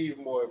been received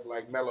more if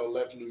like Melo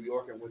left New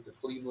York and went to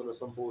Cleveland or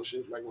some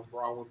bullshit, like when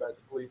Bron went back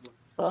to Cleveland.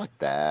 Fuck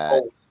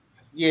that.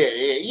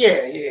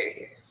 Yeah.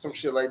 Some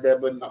shit like that,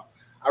 but no.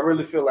 I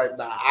really feel like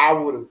I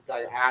would have.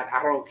 Like,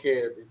 I don't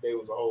care if they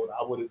was old.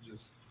 I would have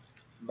just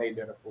made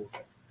that a full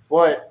thing.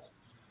 But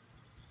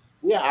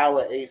we are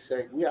hour 8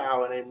 seconds. We are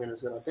hour and 8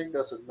 minutes in. I think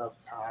that's enough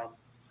time.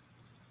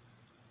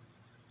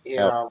 You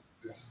know,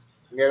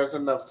 yeah, that's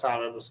enough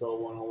time. Episode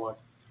 101.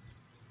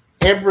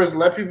 Empress,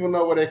 let people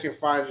know where they can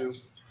find you.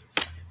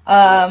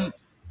 I'm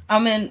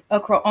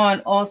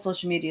on all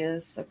social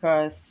medias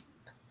across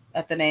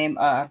at the name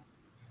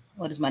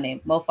what is my name?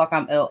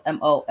 Mofuckill,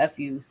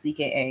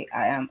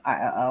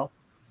 Mofuckill.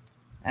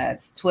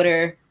 That's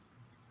Twitter,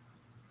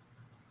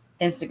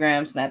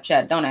 Instagram,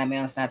 Snapchat. Don't add me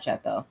on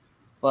Snapchat though,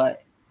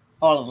 but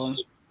all of them.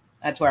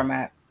 That's where I'm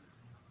at.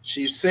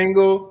 She's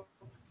single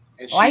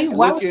and Why she's you?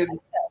 Why looking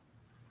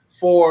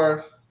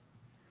for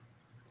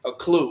a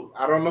clue.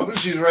 I don't know if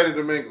she's ready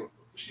to mingle.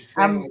 She's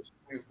single.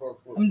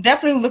 I'm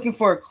definitely looking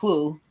for a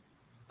clue.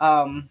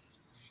 Some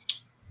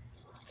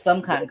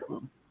kind of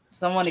clue.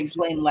 Someone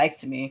explain life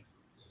to me.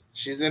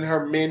 She's in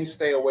her men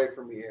stay away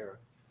from me era.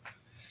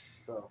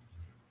 So,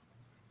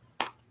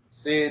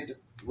 Syd,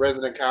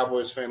 resident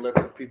Cowboys fan, let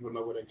the people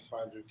know where they can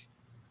find you.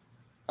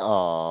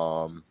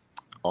 On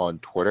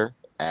Twitter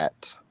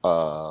at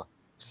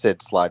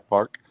Syd Slide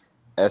Park,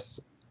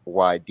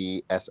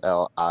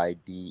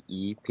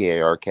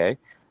 SYDSLIDEPARK.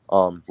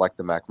 Like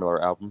the Mac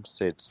Miller album,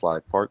 Syd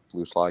Slide Park,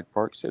 Blue Slide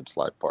Park, Syd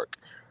Slide Park.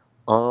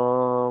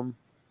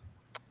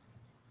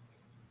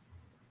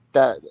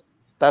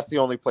 That's the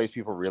only place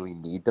people really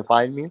need to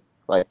find me.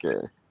 Like,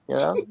 you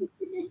know,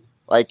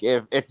 like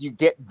if you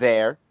get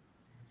there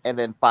and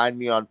then find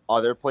me on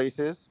other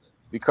places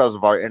because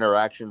of our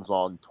interactions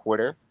on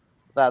Twitter,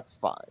 that's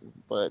fine.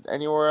 But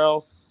anywhere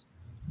else,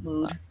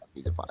 you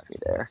need to find me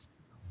there.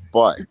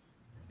 But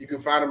you can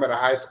find them at a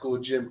high school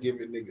gym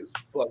giving niggas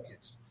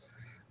buckets.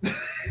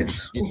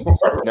 you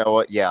know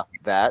what? Yeah,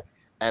 that.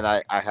 And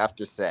I have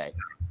to say,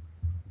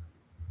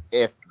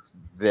 if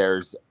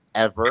there's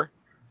ever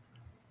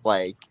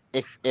like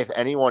if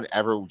anyone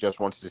ever just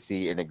wants to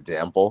see an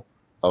example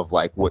of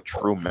like what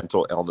true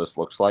mental illness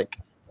looks like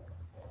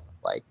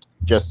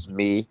just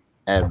me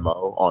and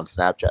Mo on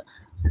Snapchat.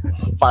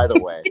 By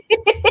the way,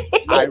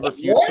 I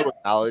refuse to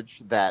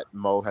acknowledge that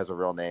Mo has a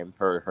real name.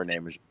 Her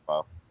name is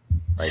Mo.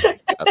 Like,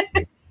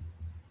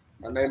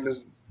 her name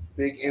is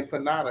Big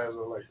Empanada, as I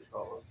like to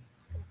call her.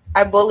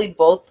 I bullied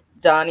both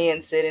Donnie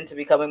and Syd into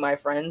becoming my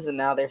friends, and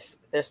now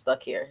they're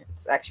stuck here.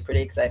 It's actually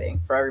pretty exciting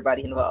for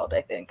everybody involved,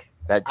 I think.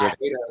 I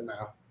hate her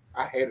now.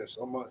 I hate her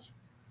so much.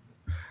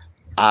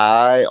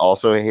 I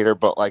also hate her,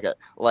 but like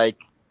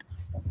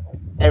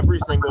every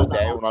single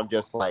day when I'm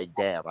just like,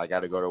 damn, I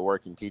got to go to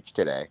work and teach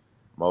today.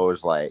 Mo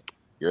is like,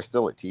 you're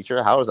still a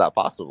teacher? How is that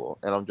possible?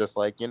 And I'm just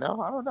like, I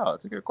don't know.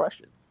 It's a good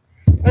question.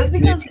 It's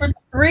because for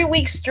 3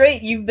 weeks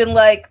straight, you've been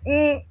like,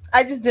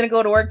 I just didn't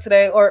go to work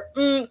today, or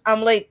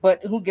I'm late,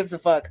 but who gives a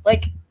fuck?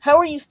 Like, how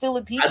are you still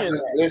a teacher?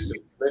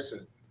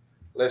 Listen.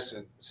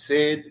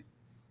 Syd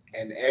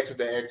and X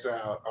the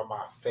Exile are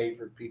my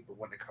favorite people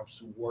when it comes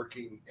to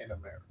working in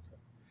America.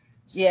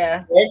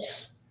 Yeah.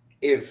 X,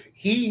 if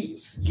he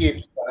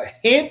gets a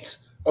hint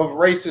of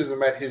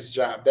racism at his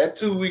job, that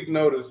 2-week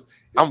notice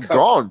I'm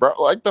gone, bro.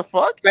 Like the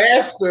fuck?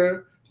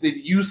 Faster than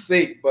you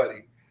think,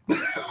 buddy.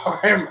 I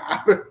am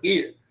out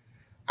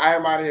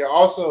of here.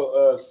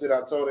 Also, Syd,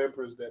 I told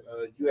Empress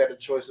that you had a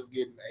choice of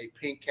getting a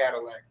pink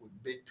Cadillac with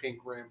big pink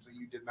rims, and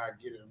you did not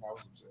get it, and I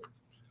was upset.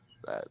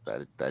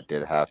 That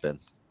did happen.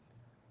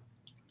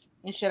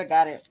 You should have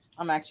got it.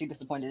 I'm actually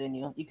disappointed in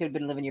you. You could have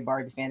been living your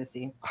Barbie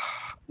fantasy.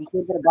 You could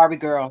have been a Barbie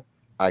girl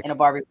in a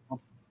Barbie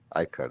girl.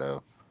 I could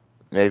have.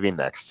 Maybe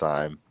next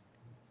time.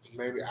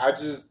 Maybe I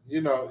just,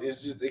 it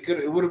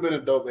would have been a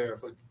dope era.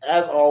 But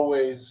as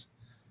always,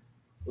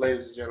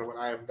 ladies and gentlemen,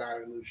 I am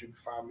Donnie Luce. You can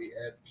find me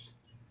at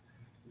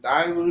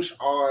Donnie Luce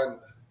on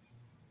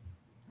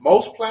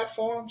most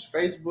platforms: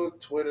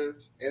 Facebook, Twitter,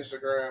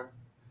 Instagram.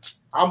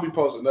 I'll be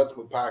posting nothing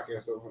but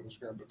podcasts over on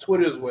Instagram, but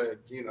Twitter is where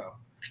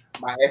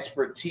my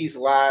expertise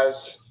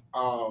lies.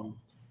 I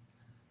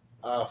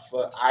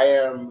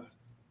am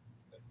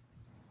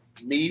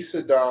me,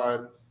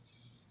 Sadan,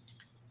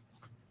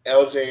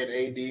 LJ, and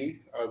AD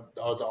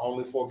are the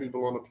only 4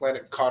 people on the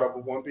planet caught up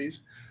with One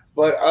Piece.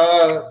 But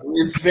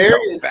it's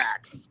very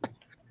facts.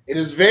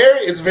 It's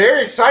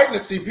very exciting to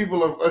see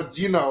people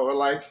are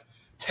like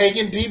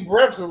taking deep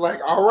breaths and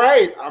like, all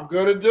right, I'm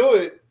gonna do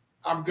it.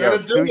 I'm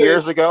gonna do it. 2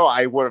 years ago,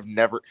 I would have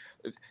never.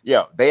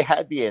 They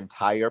had the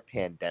entire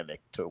pandemic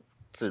to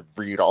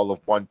read all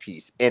of One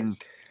Piece and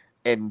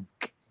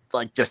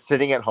like just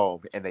sitting at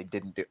home, and they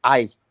didn't do.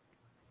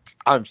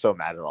 I'm so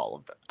mad at all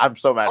of them. I'm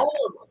so mad.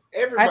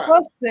 Everybody. I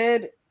call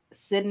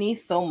Sydney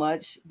so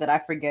much that I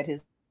forget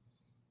his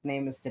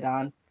name is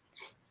Sidan.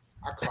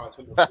 I called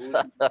him a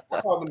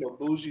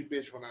bougie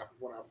bitch when I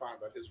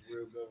found out his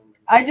real government.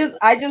 I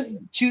just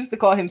choose to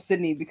call him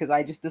Sydney because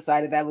I just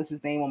decided that was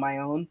his name on my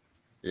own.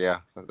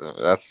 Yeah,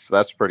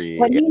 that's pretty.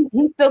 But he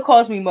still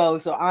calls me Mo,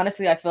 so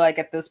honestly, I feel like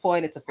at this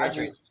point it's a fair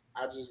choice.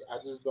 I just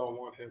don't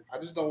want him. I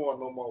just don't want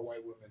no more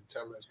white women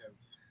telling him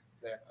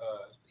that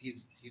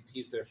he's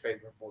their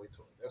favorite boy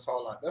toy. That's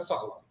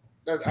all.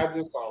 I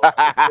just saw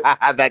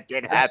that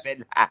did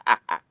happen. I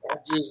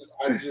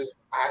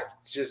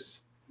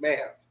just, man,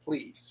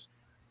 please,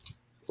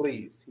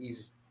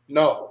 he's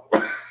no.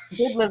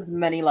 Kid lives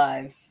many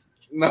lives.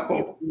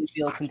 No. In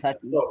Louisville, Kentucky.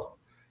 No.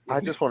 I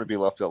just want to be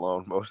left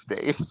alone most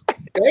days.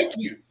 Thank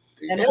you.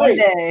 And one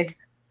day,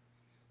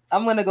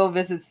 I'm gonna go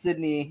visit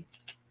Sydney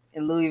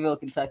in Louisville,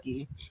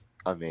 Kentucky.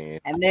 I mean,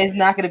 and there's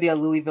not gonna be a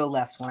Louisville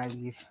left when I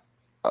leave.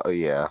 Oh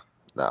yeah,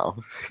 no.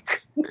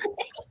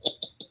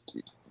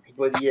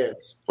 But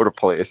yes, what a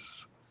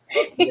place.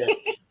 Yeah.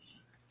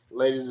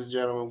 Ladies and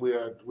gentlemen, we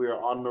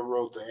are on the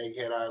road to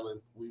Egghead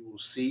Island. We will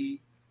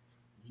see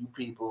you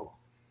people.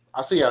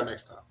 I'll see y'all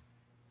next time.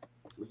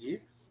 Yeah.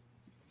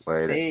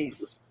 Later.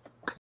 Peace.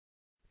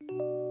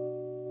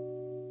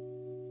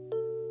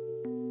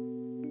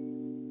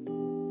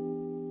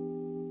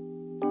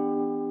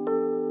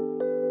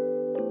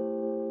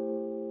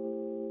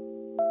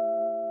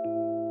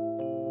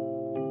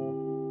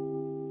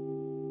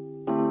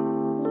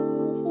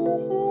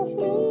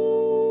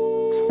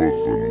 Was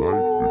the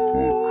night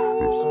before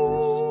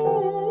Christmas,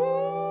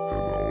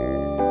 and all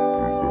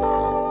through the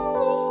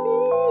house,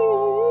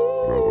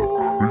 not a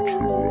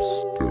creature was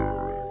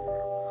stirring,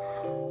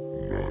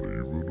 not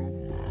even a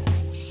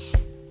mouse.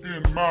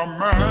 In my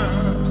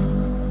mind,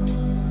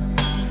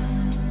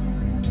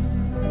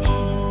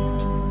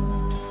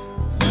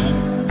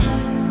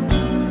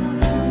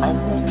 I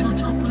want you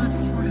to be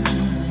free.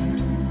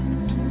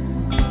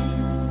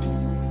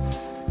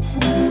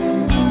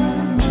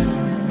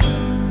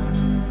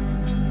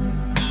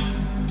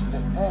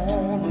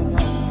 All of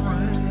our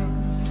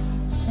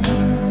friends,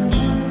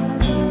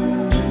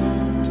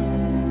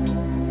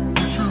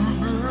 would you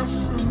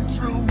listen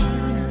to me?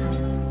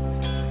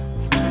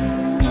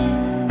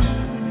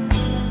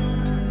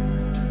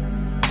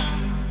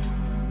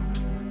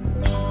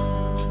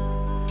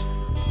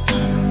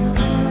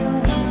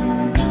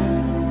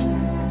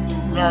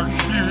 Now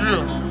hear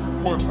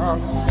what I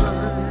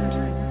say.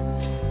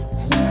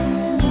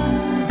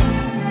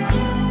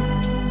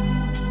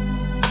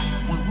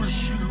 We wish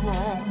you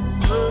all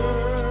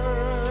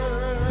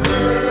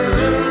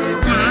Merry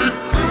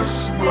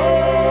Christmas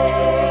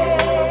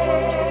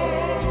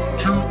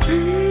to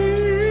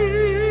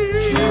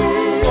each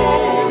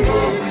one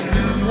of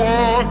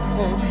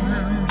you.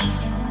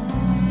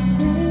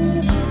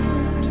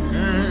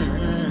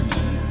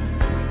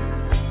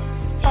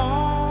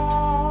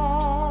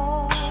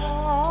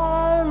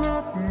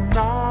 Silent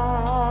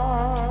night,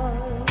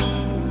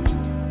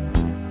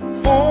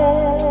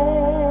 holy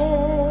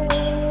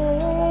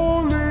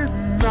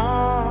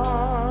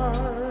night,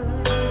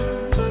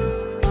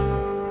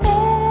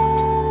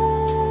 all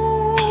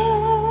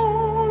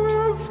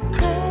is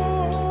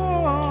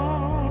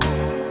calm,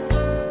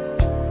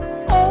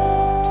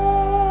 all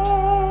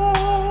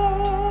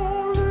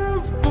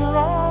is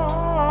bright.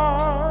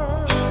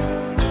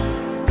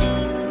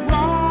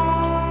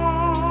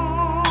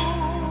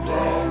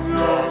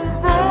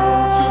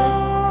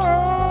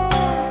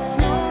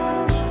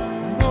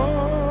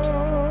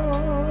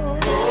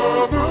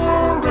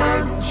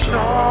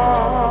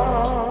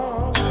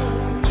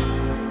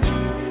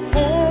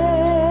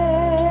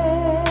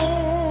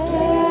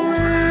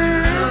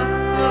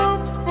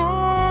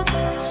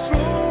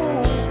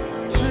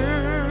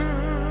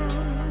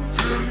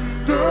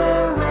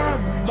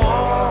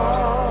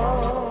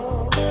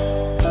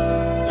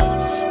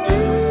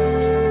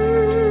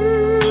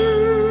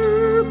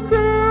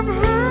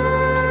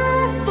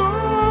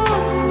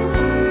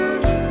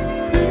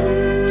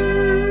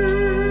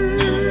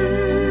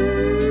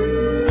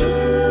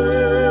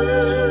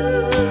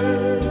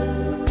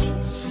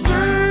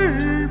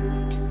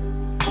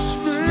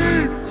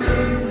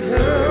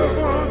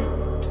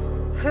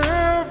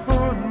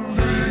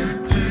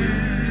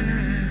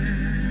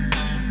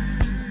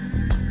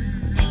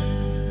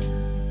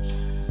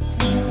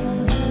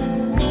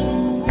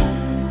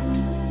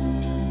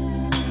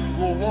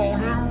 Go on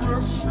and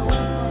rest your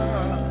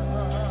mind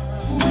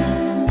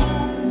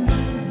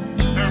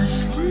and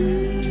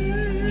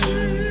sleep.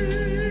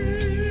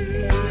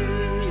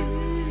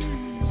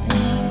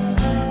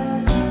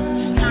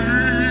 Sleep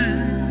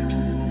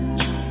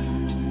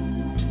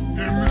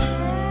in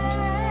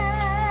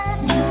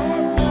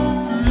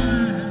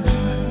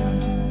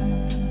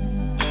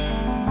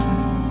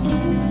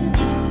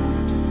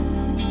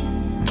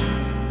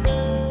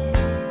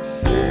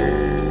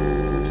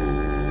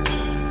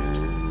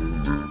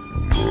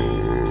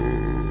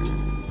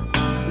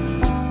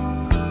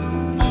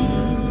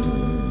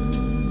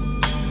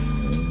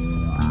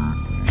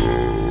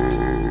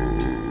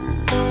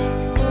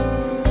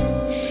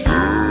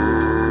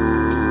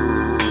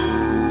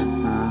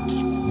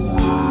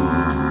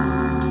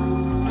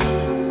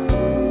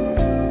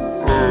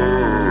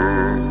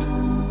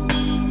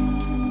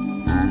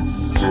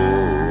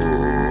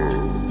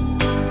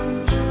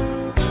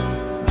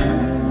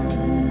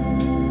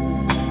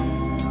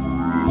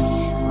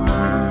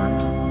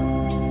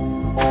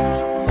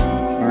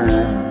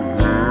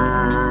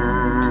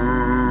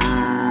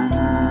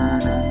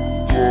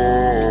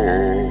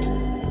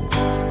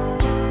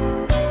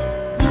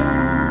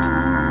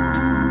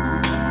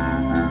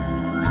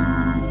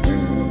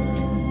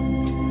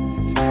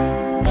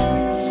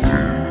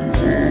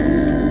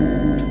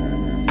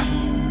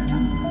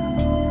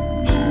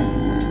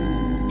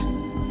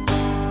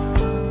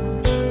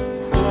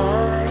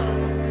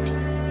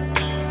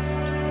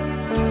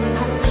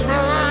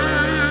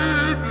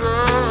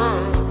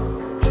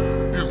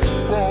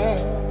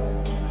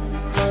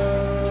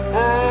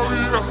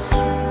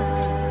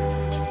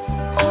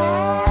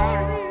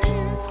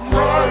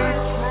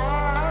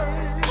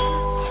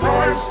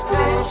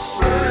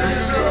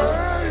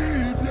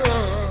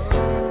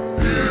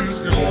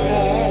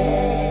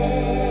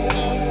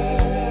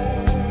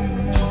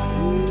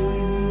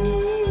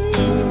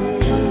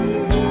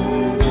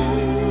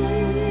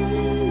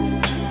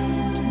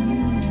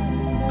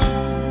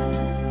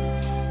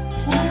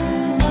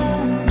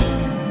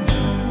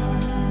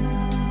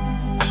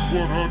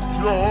What a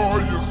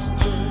joyous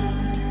day.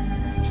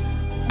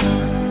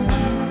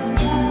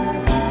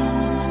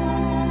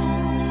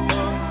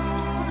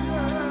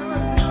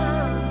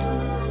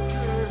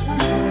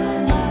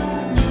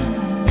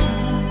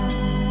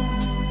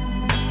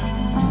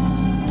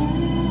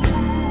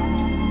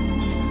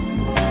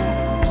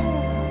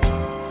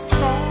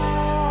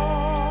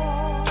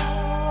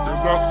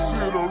 As I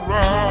sit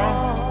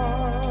around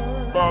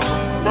by the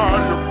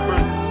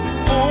fireplace,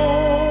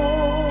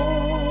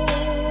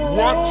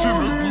 watching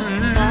a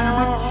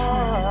gleaming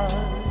tree.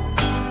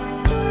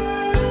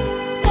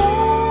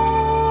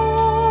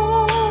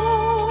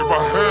 If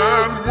I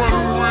had one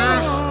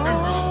wish in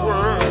this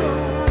world,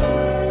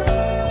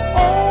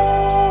 it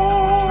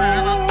would be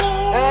that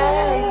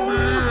all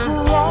men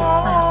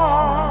would be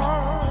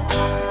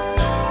free.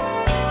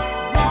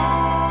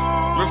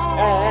 Let's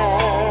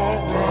all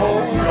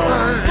hold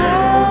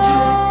hands.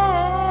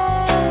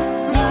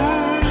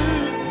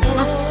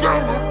 Let's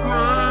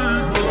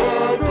celebrate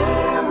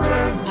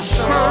the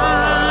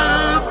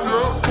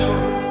Savior's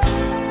birth.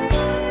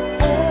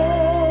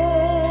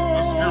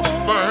 Let's give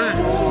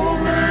thanks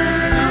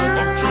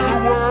unto the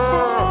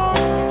world.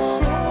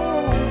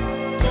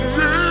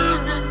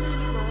 Jesus,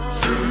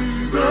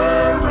 tender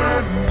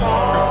and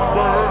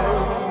mild.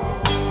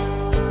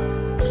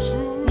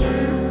 Sleep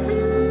in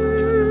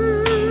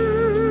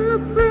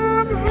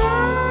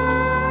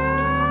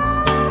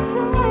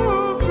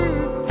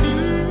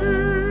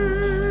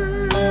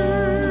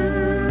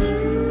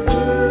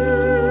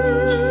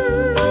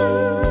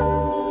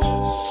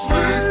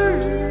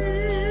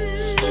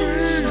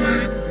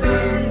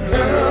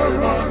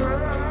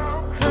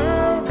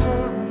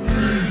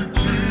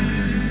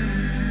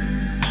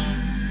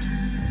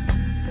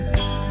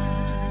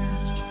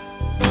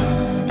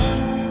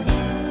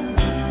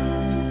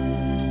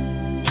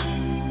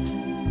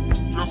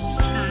just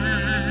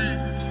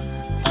sleep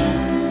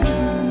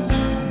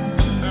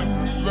and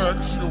relax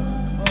your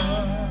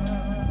mind.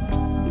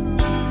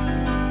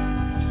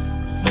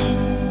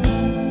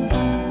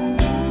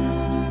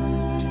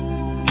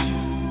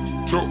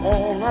 To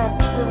all our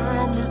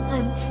family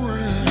and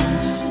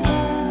friends,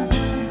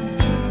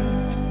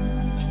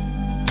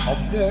 I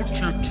want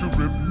you to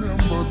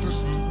remember this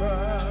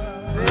line.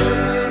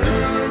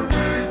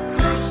 Merry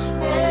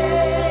Christmas.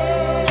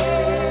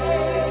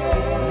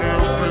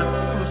 Merry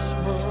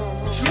Christmas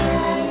to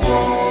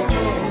all of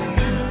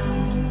you.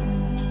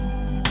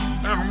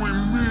 And we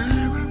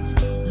mean it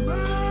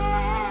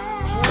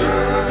now.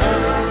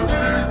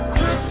 Merry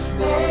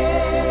Christmas.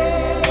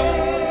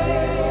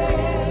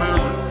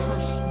 Merry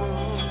Christmas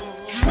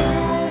to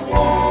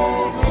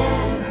all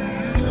of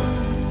you.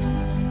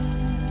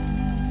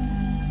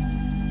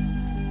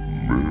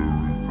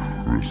 Merry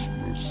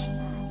Christmas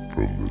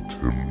from the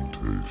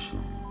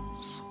Temptations.